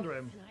I went under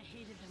him. And I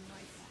hated them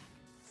right back.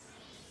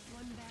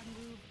 One bad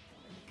move,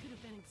 and it could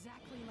have been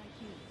exactly like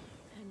you.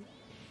 And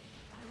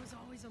I was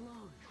always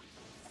alone.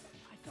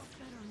 I felt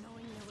better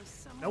knowing there was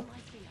someone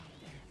like me out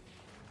there.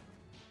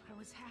 I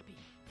was happy.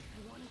 I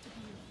wanted to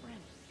be your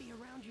friend, be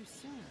around you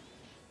sooner.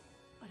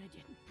 But I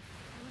didn't.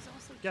 I was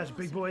also Yes,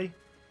 big boy.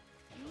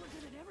 You were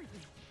good at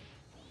everything.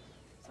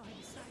 So I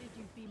decided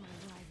you'd be my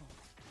rival.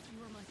 You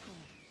were my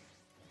goal.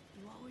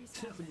 You always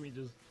had Look at me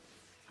just.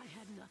 I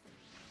had nothing.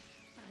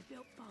 But I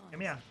built bonds.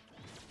 Come here.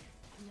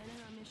 And then in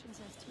our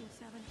missions as Team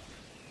 7,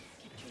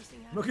 kept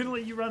chasing I'm after not gonna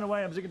let you run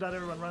away. I'm sick and tired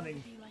of everyone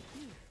running. be like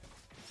you.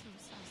 So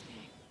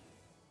Sasuke.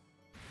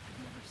 I've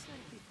never said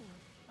it before,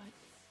 but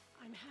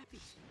I'm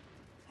happy.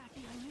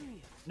 Happy I knew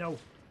you. No.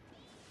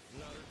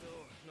 Naruto,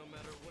 no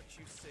matter what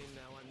you say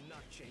now, I'm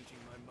not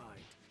changing my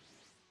mind.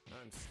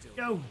 I'm still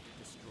Go. going to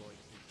destroy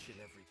each and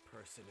every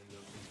person in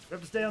the league. We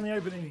have to stay on the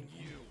opening.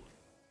 You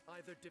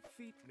either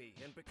defeat me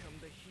and become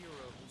the hero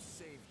who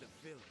saved the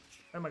village.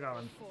 Oh my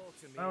god. Or fall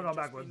to me I'm and going just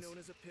backwards. be known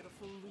as a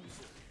pitiful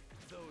loser.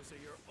 Those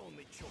are your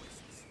only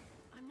choices.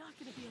 I'm not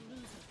gonna be a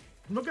loser.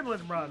 I'm not gonna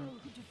let him run. The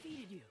hero who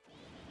defeated you.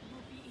 I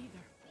won't be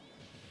either.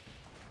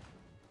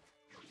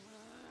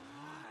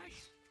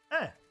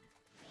 Eh.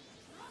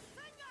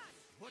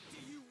 What do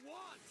you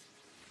want?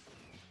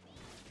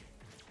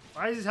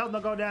 Why is his health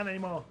not going down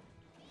anymore?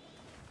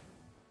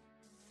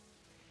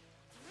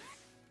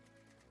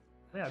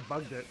 I think I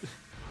bugged it.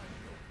 I'm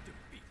going to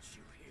beat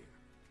you here.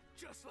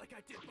 Just like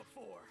I did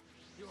before.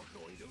 You're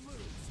going to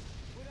lose.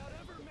 Without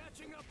ever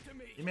matching up to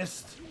me. You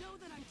missed. You know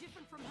that I'm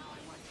different from how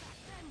I was back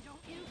then,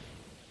 don't you?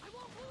 I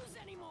won't lose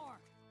anymore.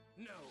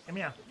 No. Come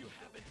here. You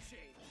haven't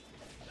changed.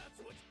 That's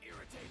what's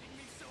irritating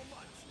me so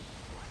much.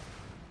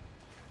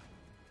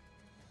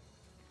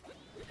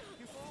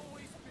 You've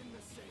always been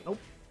the same. Nope.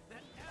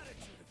 That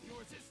attitude of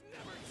yours has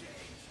never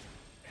changed.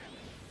 Damn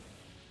it.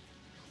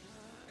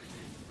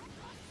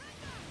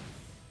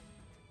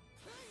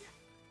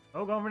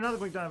 Oh, going for another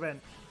quick time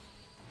event.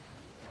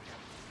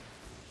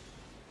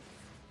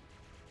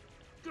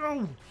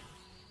 Go!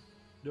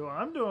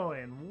 I'm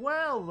doing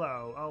well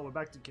though. Oh, we're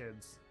back to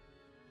kids.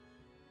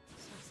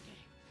 Sasuke.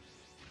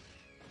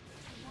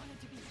 I wanted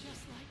to be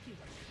just like you.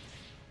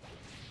 I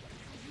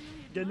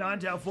really Get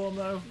Nine-Tail form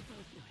though. We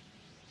both knew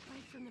it.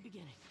 Right from the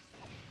beginning.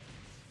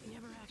 We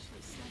never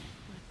actually said it,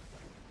 but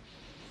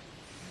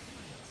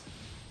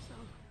so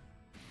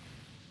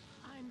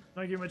I'm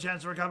Don't give him a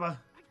chance to recover.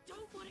 I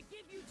don't want to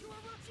give you to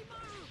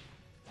Orochimaru!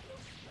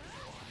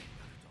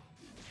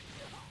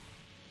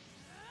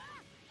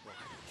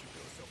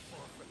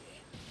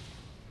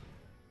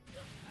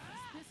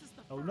 This is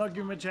the I will not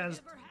give him a first chance.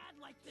 I've ever had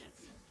like this.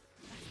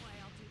 That's why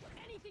I'll do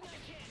anything I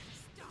can to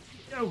stop you.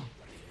 Go!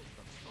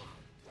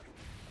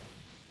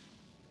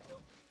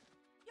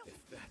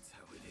 If that's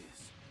how it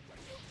is.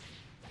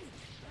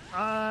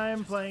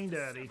 I'm playing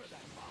dirty.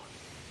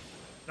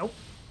 Nope.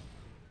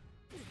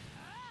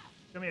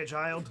 Come here,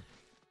 child.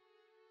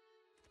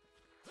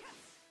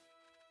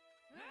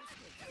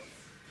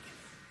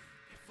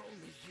 If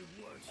only you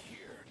weren't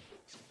here.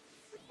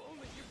 If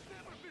only you'd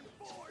never been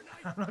born.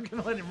 I'm not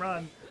gonna let him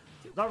run.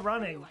 Not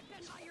running. I've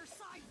been by your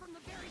side from the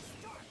very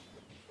start.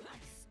 I'm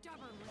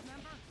stubborn,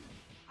 remember?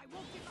 I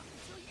won't give up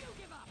until you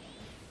give up.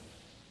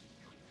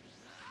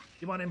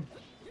 You want him?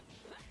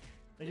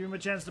 I give him a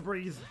chance to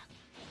breathe.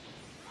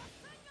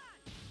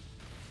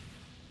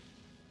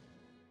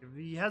 If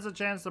he has a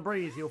chance to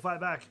breathe, he'll fight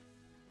back.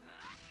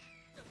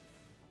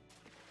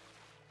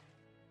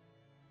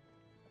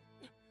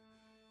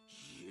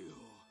 You.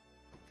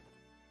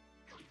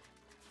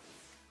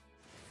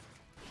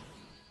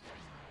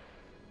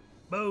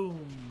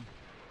 Boom.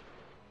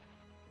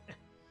 You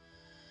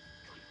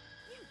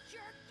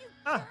jerk, you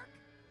Ah. jerk.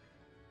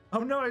 Oh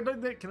no, I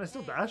don't think. Can I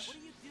still dash? What are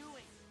you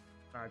doing?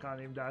 No, I can't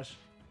even dash.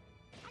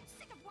 I'm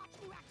sick of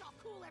watching you act all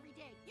cool every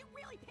day. You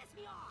really piss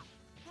me off.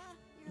 Huh?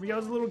 Me, I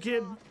was a little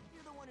kid.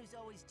 You're the one who's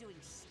always doing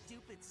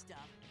stupid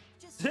stuff.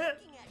 Just looking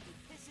at you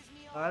pisses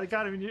me off. I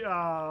can't even.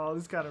 Oh,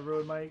 this kind of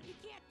ruined my. You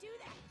can't do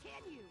that,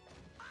 can you?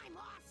 I'm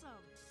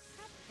awesome.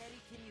 How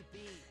petty can you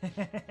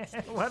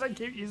be? Why'd I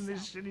keep using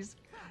this shitty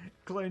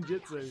clone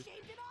jutsu? Ashamed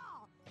at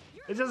all.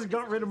 You're It the just one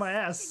got who's rid of my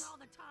always ass. talking all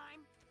the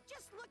time.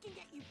 Just looking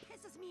at you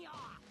pisses me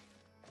off.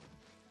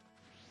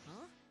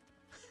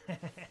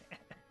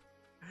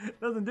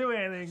 Doesn't do You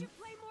anything. should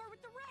play more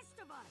with the rest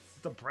of us.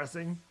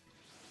 Depressing.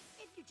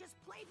 If you just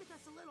played with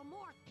us a little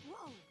more.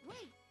 Whoa,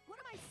 wait, what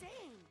am I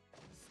saying?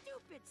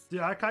 Stupid.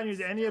 Dude, I can't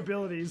use any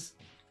abilities.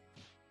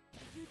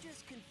 If you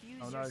just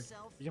confuse Oh no.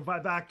 yourself, You can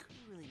fight back.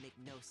 you really make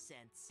no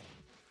sense.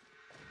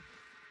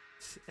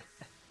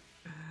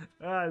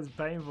 Ah, it's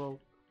painful.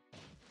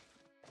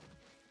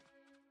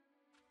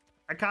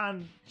 I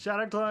can't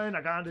shadow clone.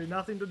 I can't do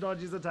nothing to dodge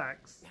his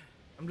attacks.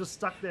 I'm just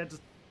stuck there,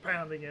 just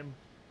pounding him.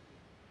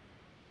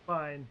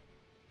 Fine.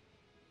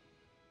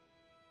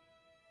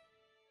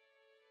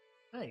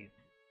 Hey,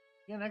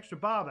 get an extra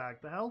bar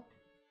back. The hell?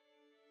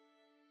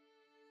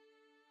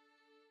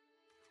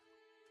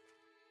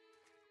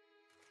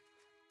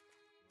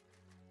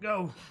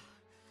 Go.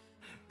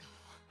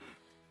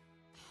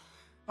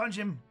 Punch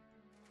him.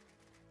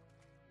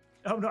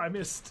 Oh no, I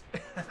missed.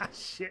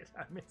 Shit,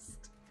 I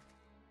missed.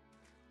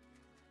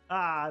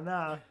 Ah,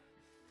 nah.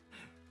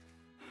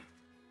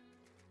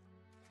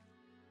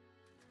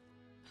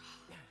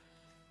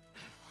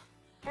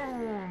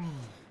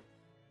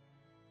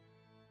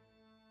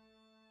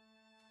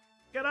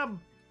 Get him.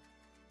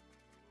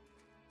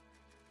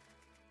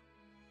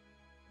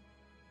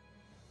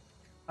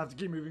 I have to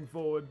keep moving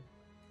forward.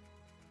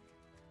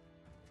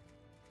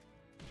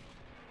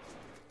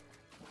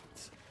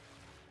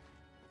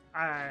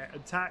 I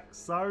attack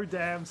so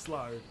damn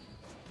slow.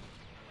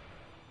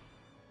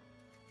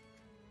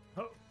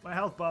 Oh, my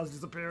health bar's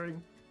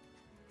disappearing.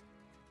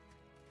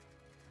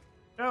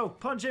 Oh,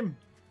 punch him!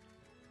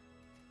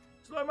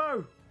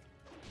 Slow-mo!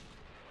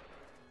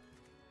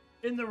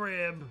 In the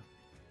rib.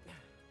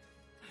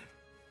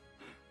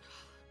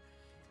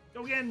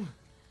 Go again!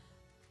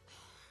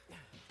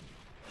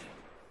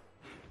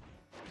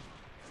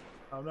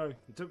 Oh no,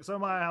 he took some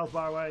of my health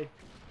bar away.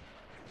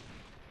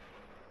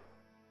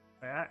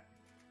 Yeah.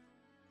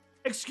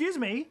 Excuse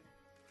me?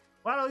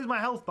 Why did I lose my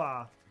health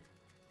bar?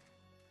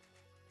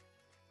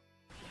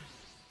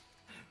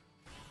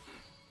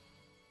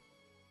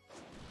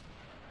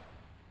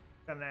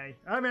 I mean,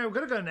 I'm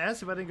gonna go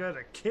Ness if I didn't go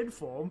to kid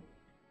form.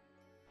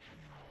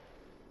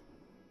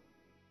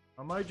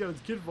 Oh, Mojo's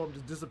kid form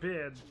just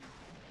disappeared.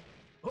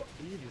 Oh,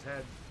 he hit his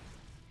head.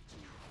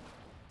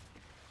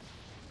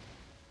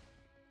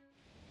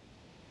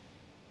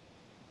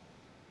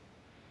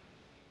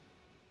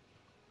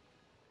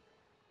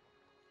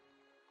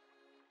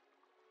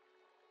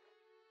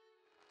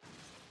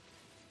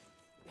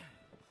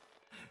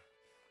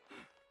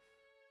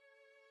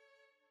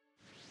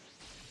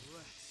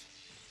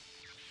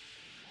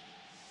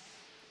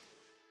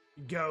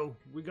 Go.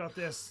 We got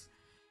this.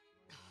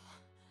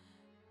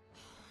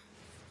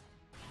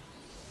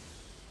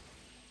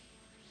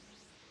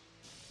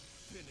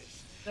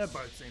 They're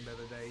both seen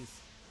better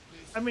days.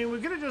 I mean, we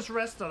could have just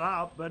rested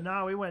up, but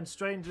no, we went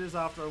straight into this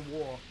after a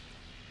war.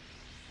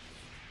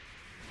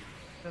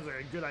 Sounds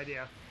like a good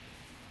idea.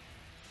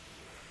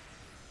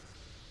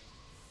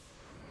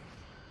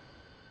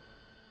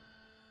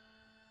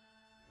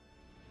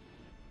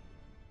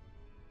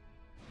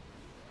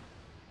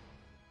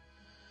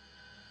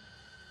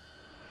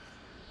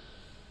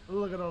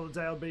 Look at all the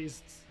tail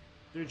beasts.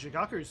 Dude,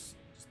 Shikaku's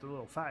just a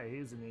little fatty,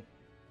 isn't he?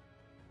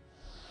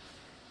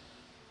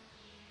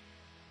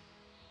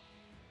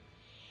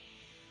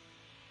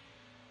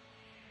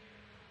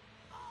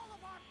 All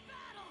of our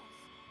battles!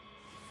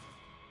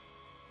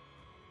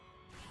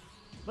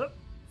 Look,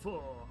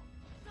 4.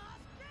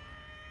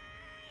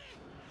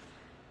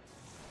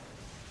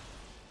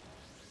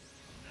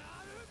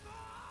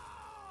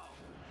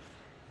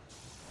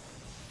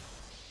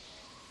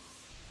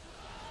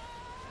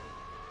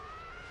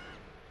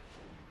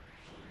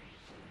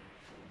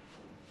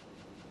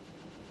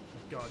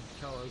 God,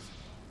 colors.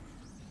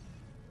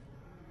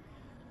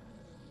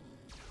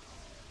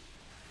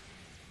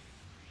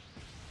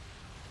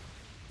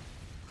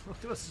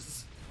 Look at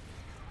us.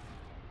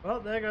 Well,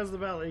 there goes the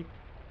belly.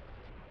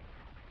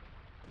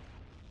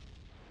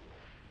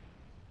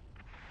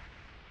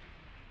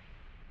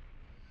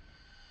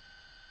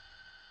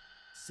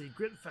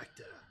 Secret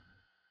factor.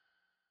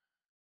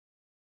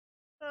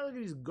 Oh, look at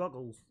these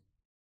goggles.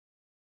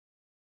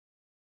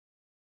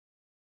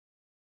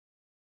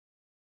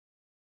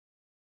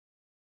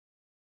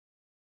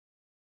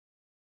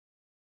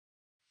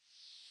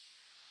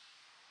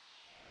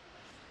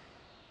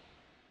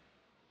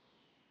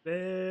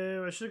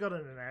 I should have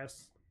gotten an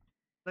S.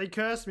 They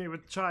cursed me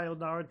with child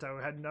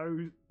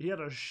Naruto he had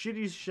a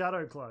shitty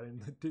shadow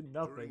clone that did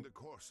nothing. During the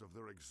course of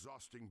their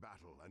exhausting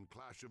battle and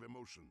clash of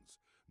emotions,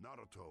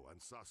 Naruto and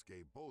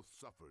Sasuke both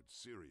suffered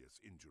serious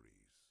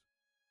injuries.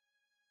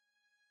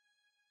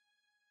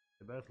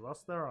 They both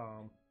lost their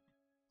arm.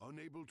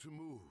 Unable to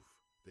move,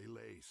 they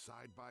lay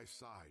side by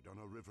side on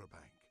a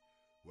riverbank,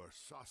 where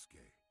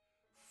Sasuke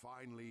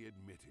finally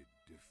admitted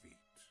defeat.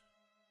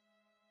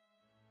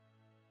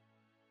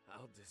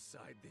 I'll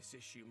decide this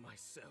issue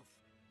myself,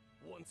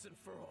 once and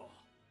for all.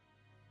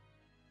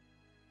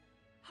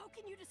 How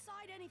can you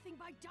decide anything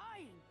by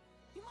dying?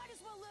 You might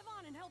as well live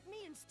on and help me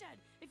instead,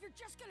 if you're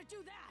just gonna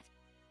do that!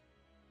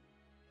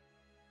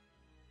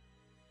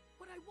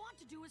 What I want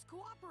to do is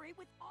cooperate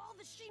with all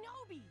the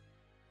shinobi!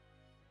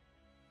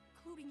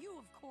 Including you,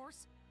 of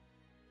course.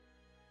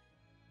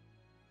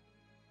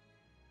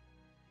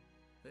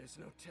 There's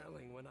no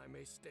telling when I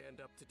may stand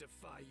up to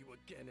defy you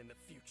again in the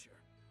future.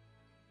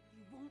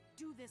 You won't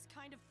do this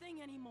kind of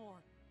thing anymore.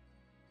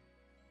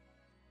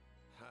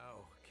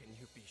 How can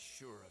you be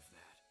sure of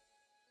that?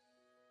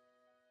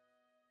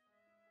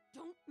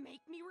 Don't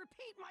make me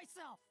repeat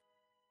myself!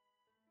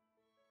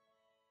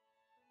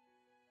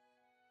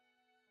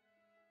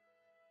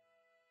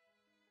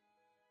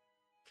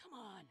 Come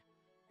on,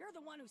 you're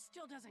the one who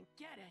still doesn't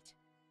get it.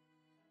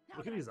 Now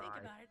Look that at I his think eye.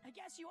 about it, I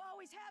guess you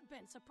always have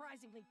been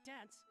surprisingly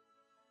dense.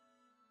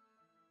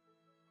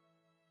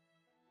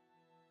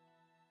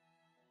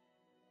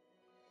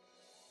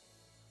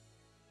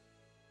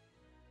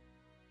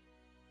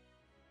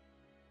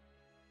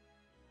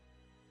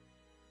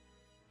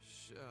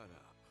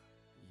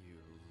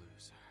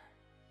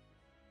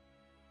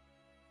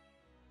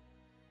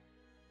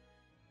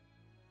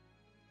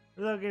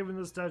 without giving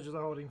the statues the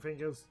holding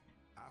fingers.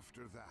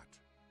 After that,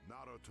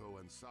 Naruto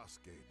and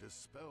Sasuke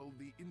dispelled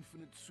the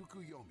infinite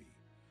Tsukuyomi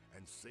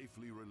and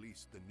safely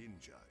released the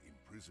ninja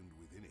imprisoned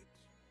within it.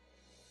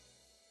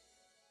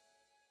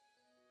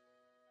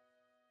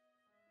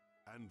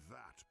 And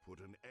that put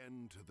an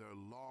end to their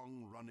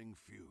long-running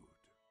feud.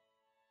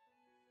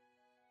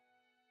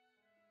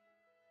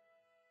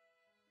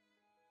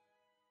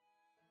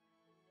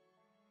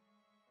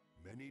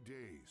 Many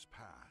days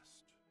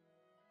passed.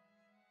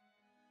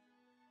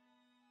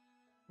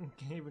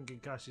 Even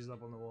Kakashi's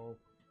up on the wall.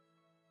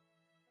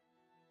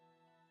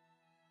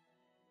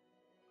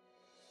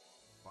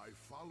 By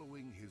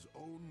following his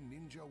own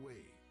ninja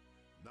way,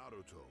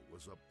 Naruto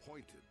was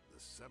appointed the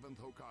 7th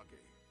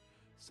Hokage,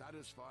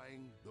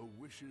 satisfying the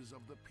wishes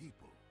of the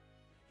people.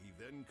 He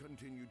then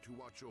continued to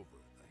watch over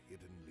the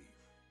Hidden Leaf.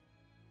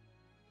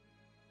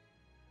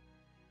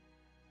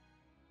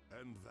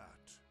 And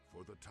that,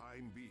 for the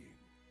time being,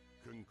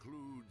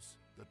 concludes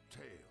the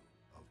tale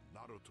of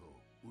Naruto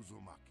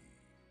Uzumaki.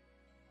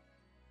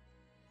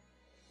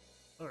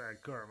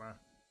 Alright, Kurama.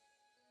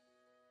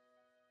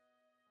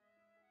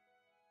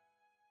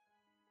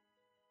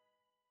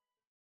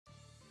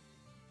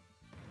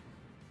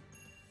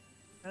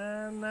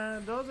 And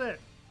that does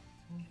it.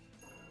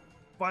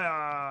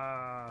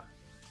 Fire!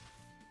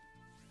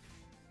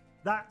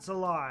 That's a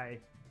lie.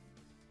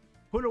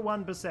 Put a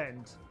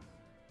 1%.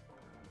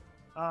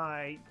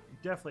 I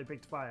definitely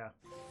picked fire.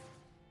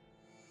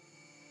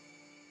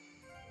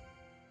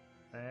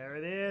 There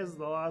it is,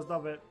 the last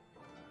of it.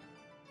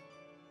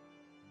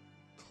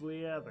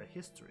 Clear the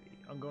history.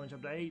 Ongoing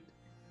chapter 8.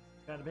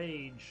 Found a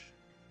page.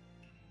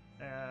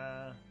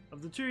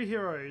 Of the two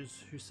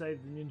heroes who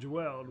saved the ninja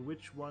world,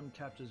 which one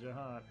captures your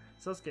heart?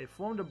 Sasuke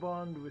formed a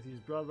bond with his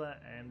brother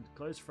and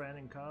close friend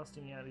in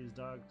casting out his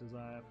dark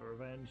desire for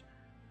revenge.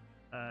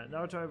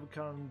 Naruto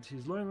overcomes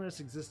his loneliness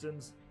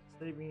existence,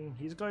 saving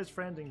his close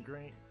friend in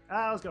green.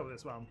 Let's go with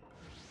this one.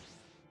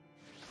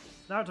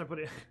 Naruto put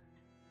it.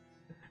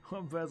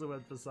 One person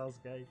went for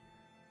Sasuke.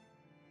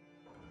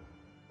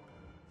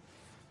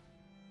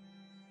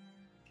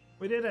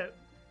 We did it!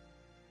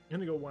 I'm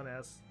gonna go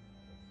 1S.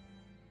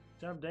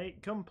 Chapter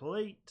 8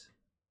 complete.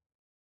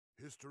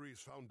 History's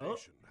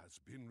foundation has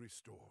been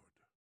restored.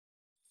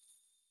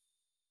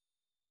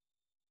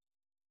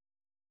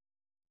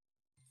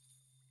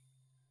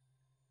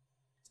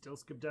 Still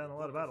skip down a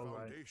lot of battles, The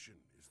right? foundation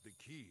is the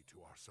key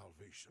to our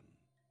salvation.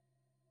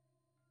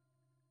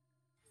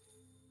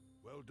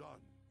 Well done.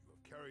 You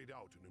have carried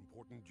out an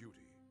important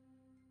duty.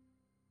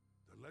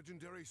 The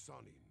legendary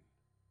Sanin,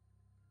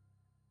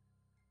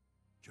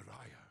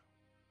 Jiraiya.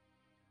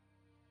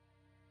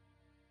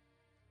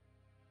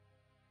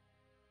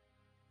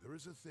 There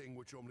is a thing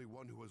which only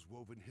one who has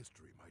woven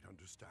history might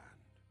understand.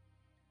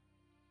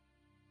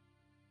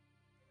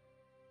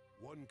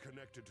 One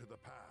connected to the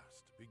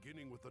past,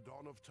 beginning with the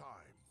dawn of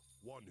time.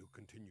 One who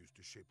continues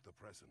to shape the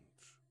present.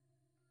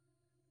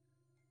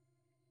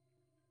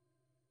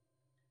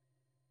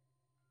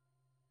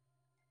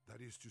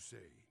 That is to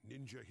say,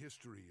 ninja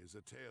history is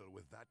a tale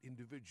with that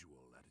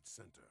individual at its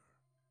center.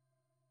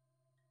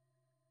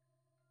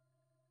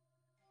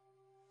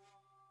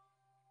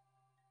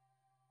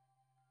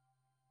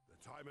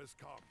 The time has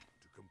come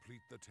to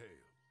complete the tale.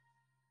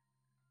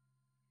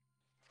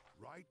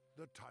 Write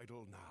the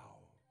title now.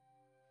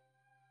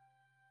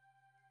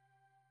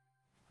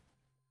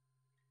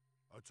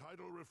 A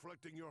title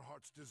reflecting your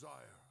heart's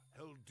desire,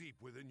 held deep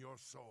within your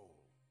soul.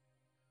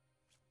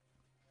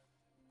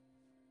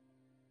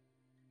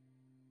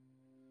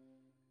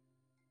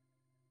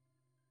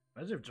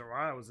 Imagine if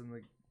Jiraiya was in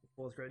the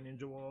 4th Great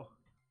Ninja War.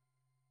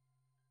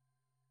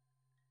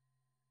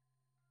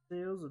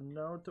 Tales of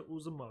Naruto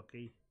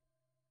Uzumaki.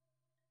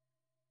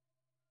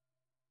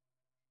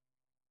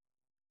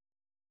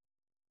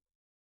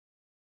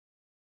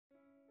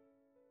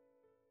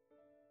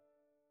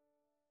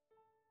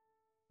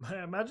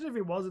 Imagine if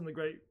he was in the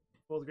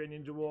 4th Great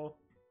Ninja War.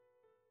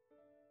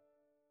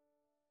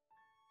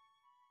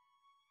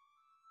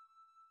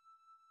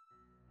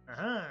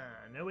 Aha,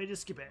 no way to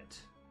skip it.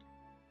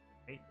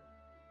 Wait.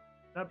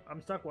 Nope,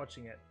 I'm stuck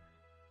watching it.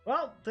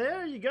 Well,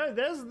 there you go.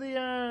 There's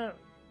the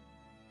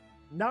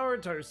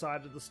Naruto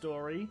side of the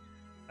story.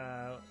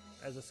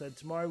 As I said,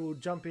 tomorrow we'll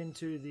jump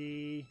into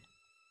the...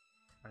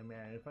 Oh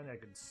man, if only I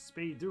could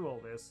speed through all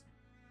this.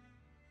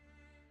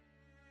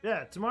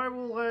 Yeah, tomorrow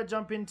we'll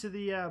jump into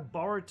the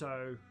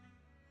Boruto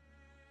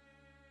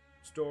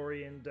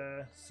story and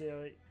see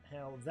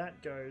how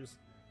that goes.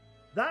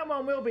 That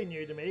one will be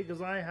new to me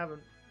because I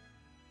haven't...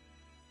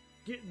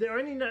 The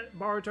only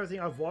Boruto thing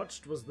I've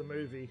watched was the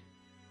movie.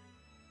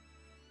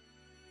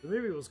 The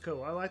movie was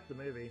cool. I liked the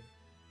movie.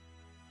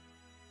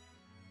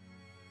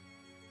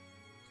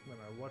 When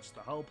I watched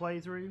the whole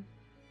playthrough.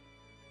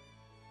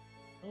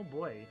 Oh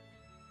boy.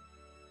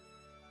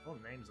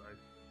 What names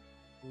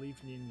though?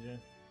 Leaf Ninja.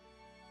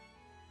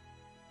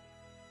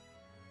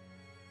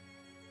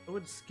 I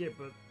would skip,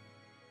 but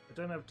I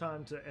don't have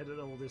time to edit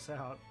all this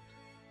out.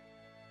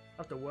 I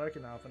have to work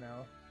in half an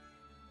hour.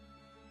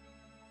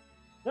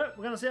 No,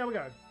 we're gonna see how we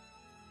go.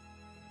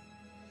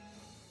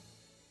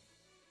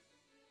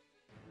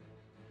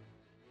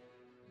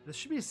 There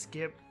should be a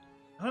skip.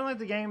 I don't like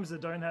the games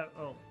that don't have...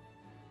 Oh.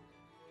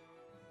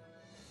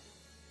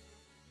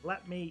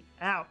 Let me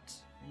out,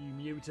 you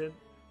mutant.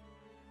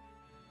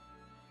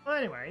 Well,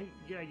 anyway,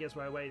 yeah, I guess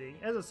we're waiting.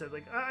 As I said,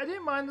 like, I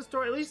didn't mind the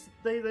story. At least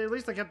they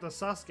kept the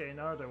Sasuke and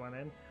Naruto one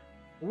in. It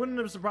wouldn't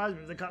have surprised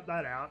me if they cut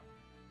that out.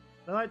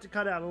 They like to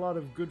cut out a lot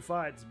of good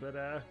fights, but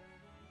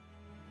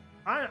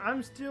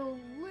I'm still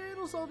a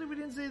little salty we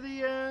didn't see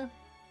the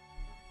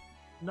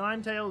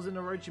Nine Tails and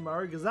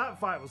Orochimaru, because that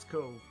fight was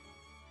cool.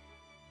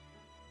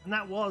 And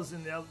that was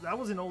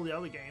in all the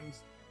other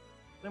games.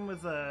 Then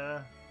with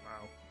well,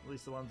 at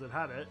least the ones that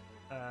had it,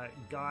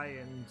 Guy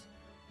and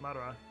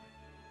Madara.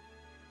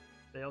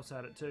 They also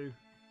had it too.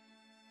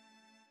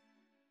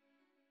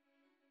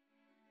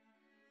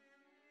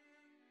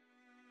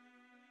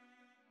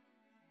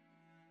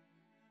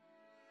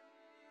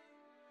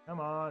 Come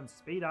on,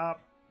 speed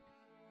up.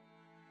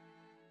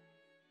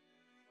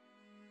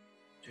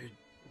 Dude,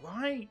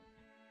 why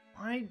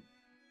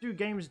do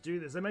games do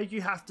this? They make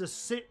you have to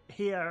sit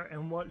here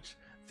and watch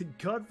the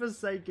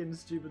godforsaken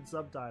stupid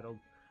subtitles.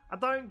 I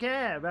don't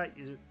care about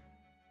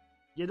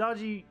your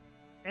dodgy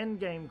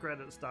endgame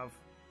credit stuff.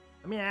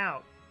 Let me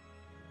out.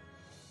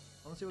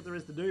 I want to see what there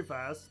is to do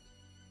first.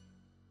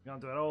 I'm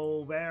going to do it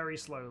all very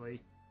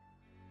slowly.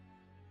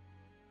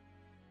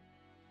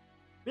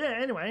 Yeah,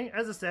 anyway,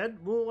 as I said,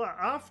 we'll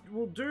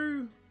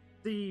do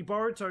the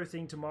Boruto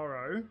thing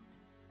tomorrow.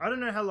 I don't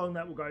know how long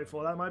that will go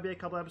for. That might be a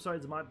couple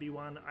episodes, it might be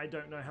one. I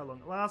don't know how long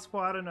it lasts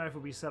for. I don't know if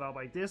it'll be set up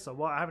like this or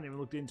what. I haven't even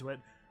looked into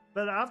it.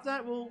 But after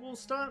that, we'll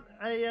start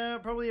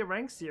probably a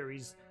ranked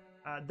series.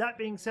 That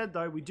being said,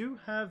 though, we do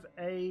have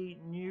a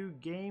new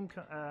game.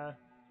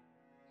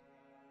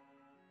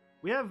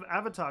 We have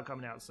Avatar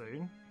coming out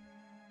soon.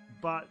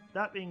 But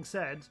that being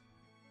said,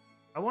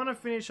 I want to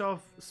finish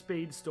off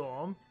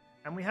Speedstorm.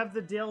 And we have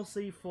the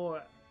DLC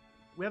for...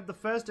 We have the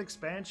first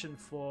expansion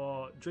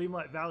for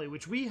Dreamlight Valley,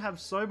 which we have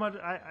so much...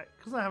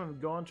 Because I haven't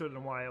gone to it in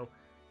a while.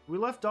 We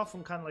left off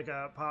on kind of like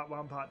a part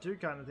 1, part 2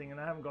 kind of thing, and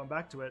I haven't gone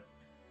back to it.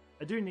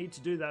 I do need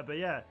to do that, but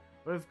yeah.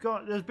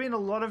 There's been a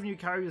lot of new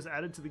characters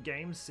added to the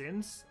game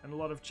since, and a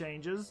lot of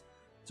changes.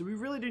 So we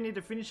really do need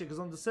to finish it, because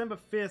on December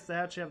 5th, they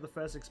actually have the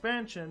first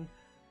expansion,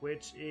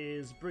 which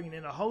is bringing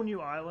in a whole new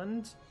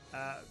island,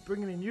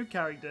 bringing in new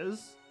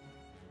characters.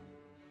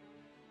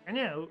 And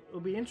yeah,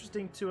 it'll be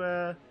interesting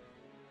to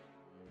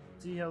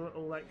see how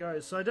all that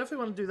goes. So I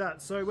definitely want to do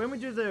that. So when we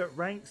do the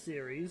rank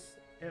series,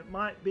 it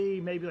might be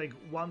maybe like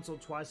once or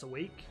twice a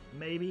week,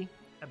 maybe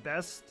at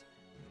best.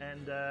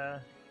 And yeah,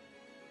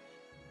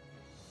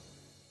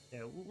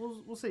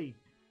 we'll see.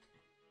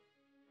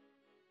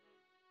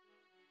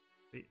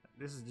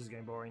 This is just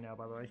getting boring now,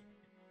 by the way.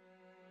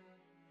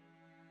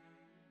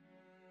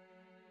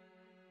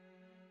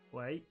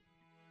 Wait,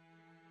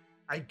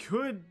 I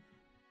could.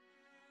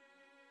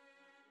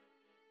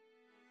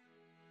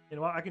 You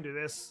know what? I can do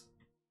this.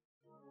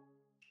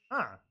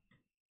 Ah.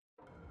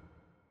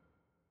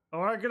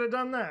 Oh, I could have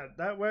done that.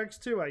 That works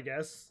too, I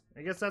guess.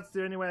 I guess that's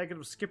the only way I could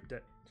have skipped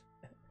it.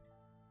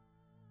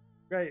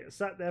 Great. I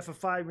sat there for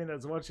 5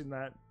 minutes watching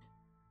that.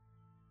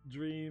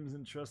 Dreams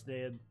and Trust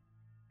Dead.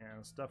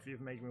 Yeah, stuff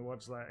you've making me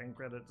watch that end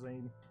credit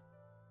scene.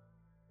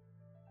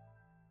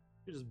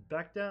 You just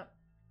backed out?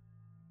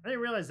 I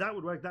didn't realize that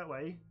would work that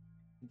way.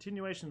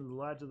 Continuation of the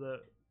light of the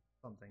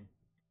something.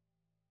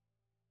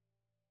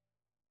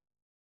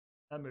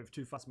 That moved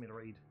too fast for me to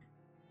read.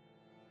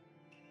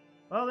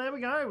 Well, there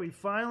we go. We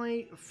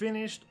finally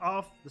finished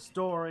off the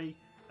story.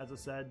 As I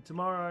said,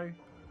 tomorrow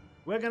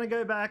we're going to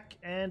go back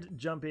and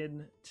jump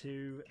in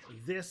to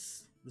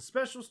this. The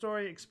special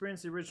story,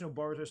 experience the original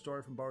Boruto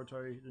story from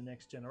Boruto The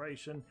Next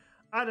Generation.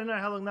 I don't know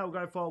how long that will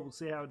go for. We'll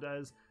see how it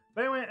does.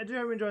 But anyway, I do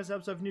hope you enjoyed this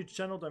episode. If you're new to the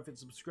channel, don't forget to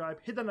subscribe.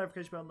 Hit that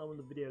notification bell when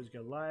the videos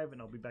go live. And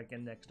I'll be back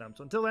in next time.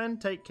 So until then,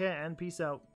 take care and peace out.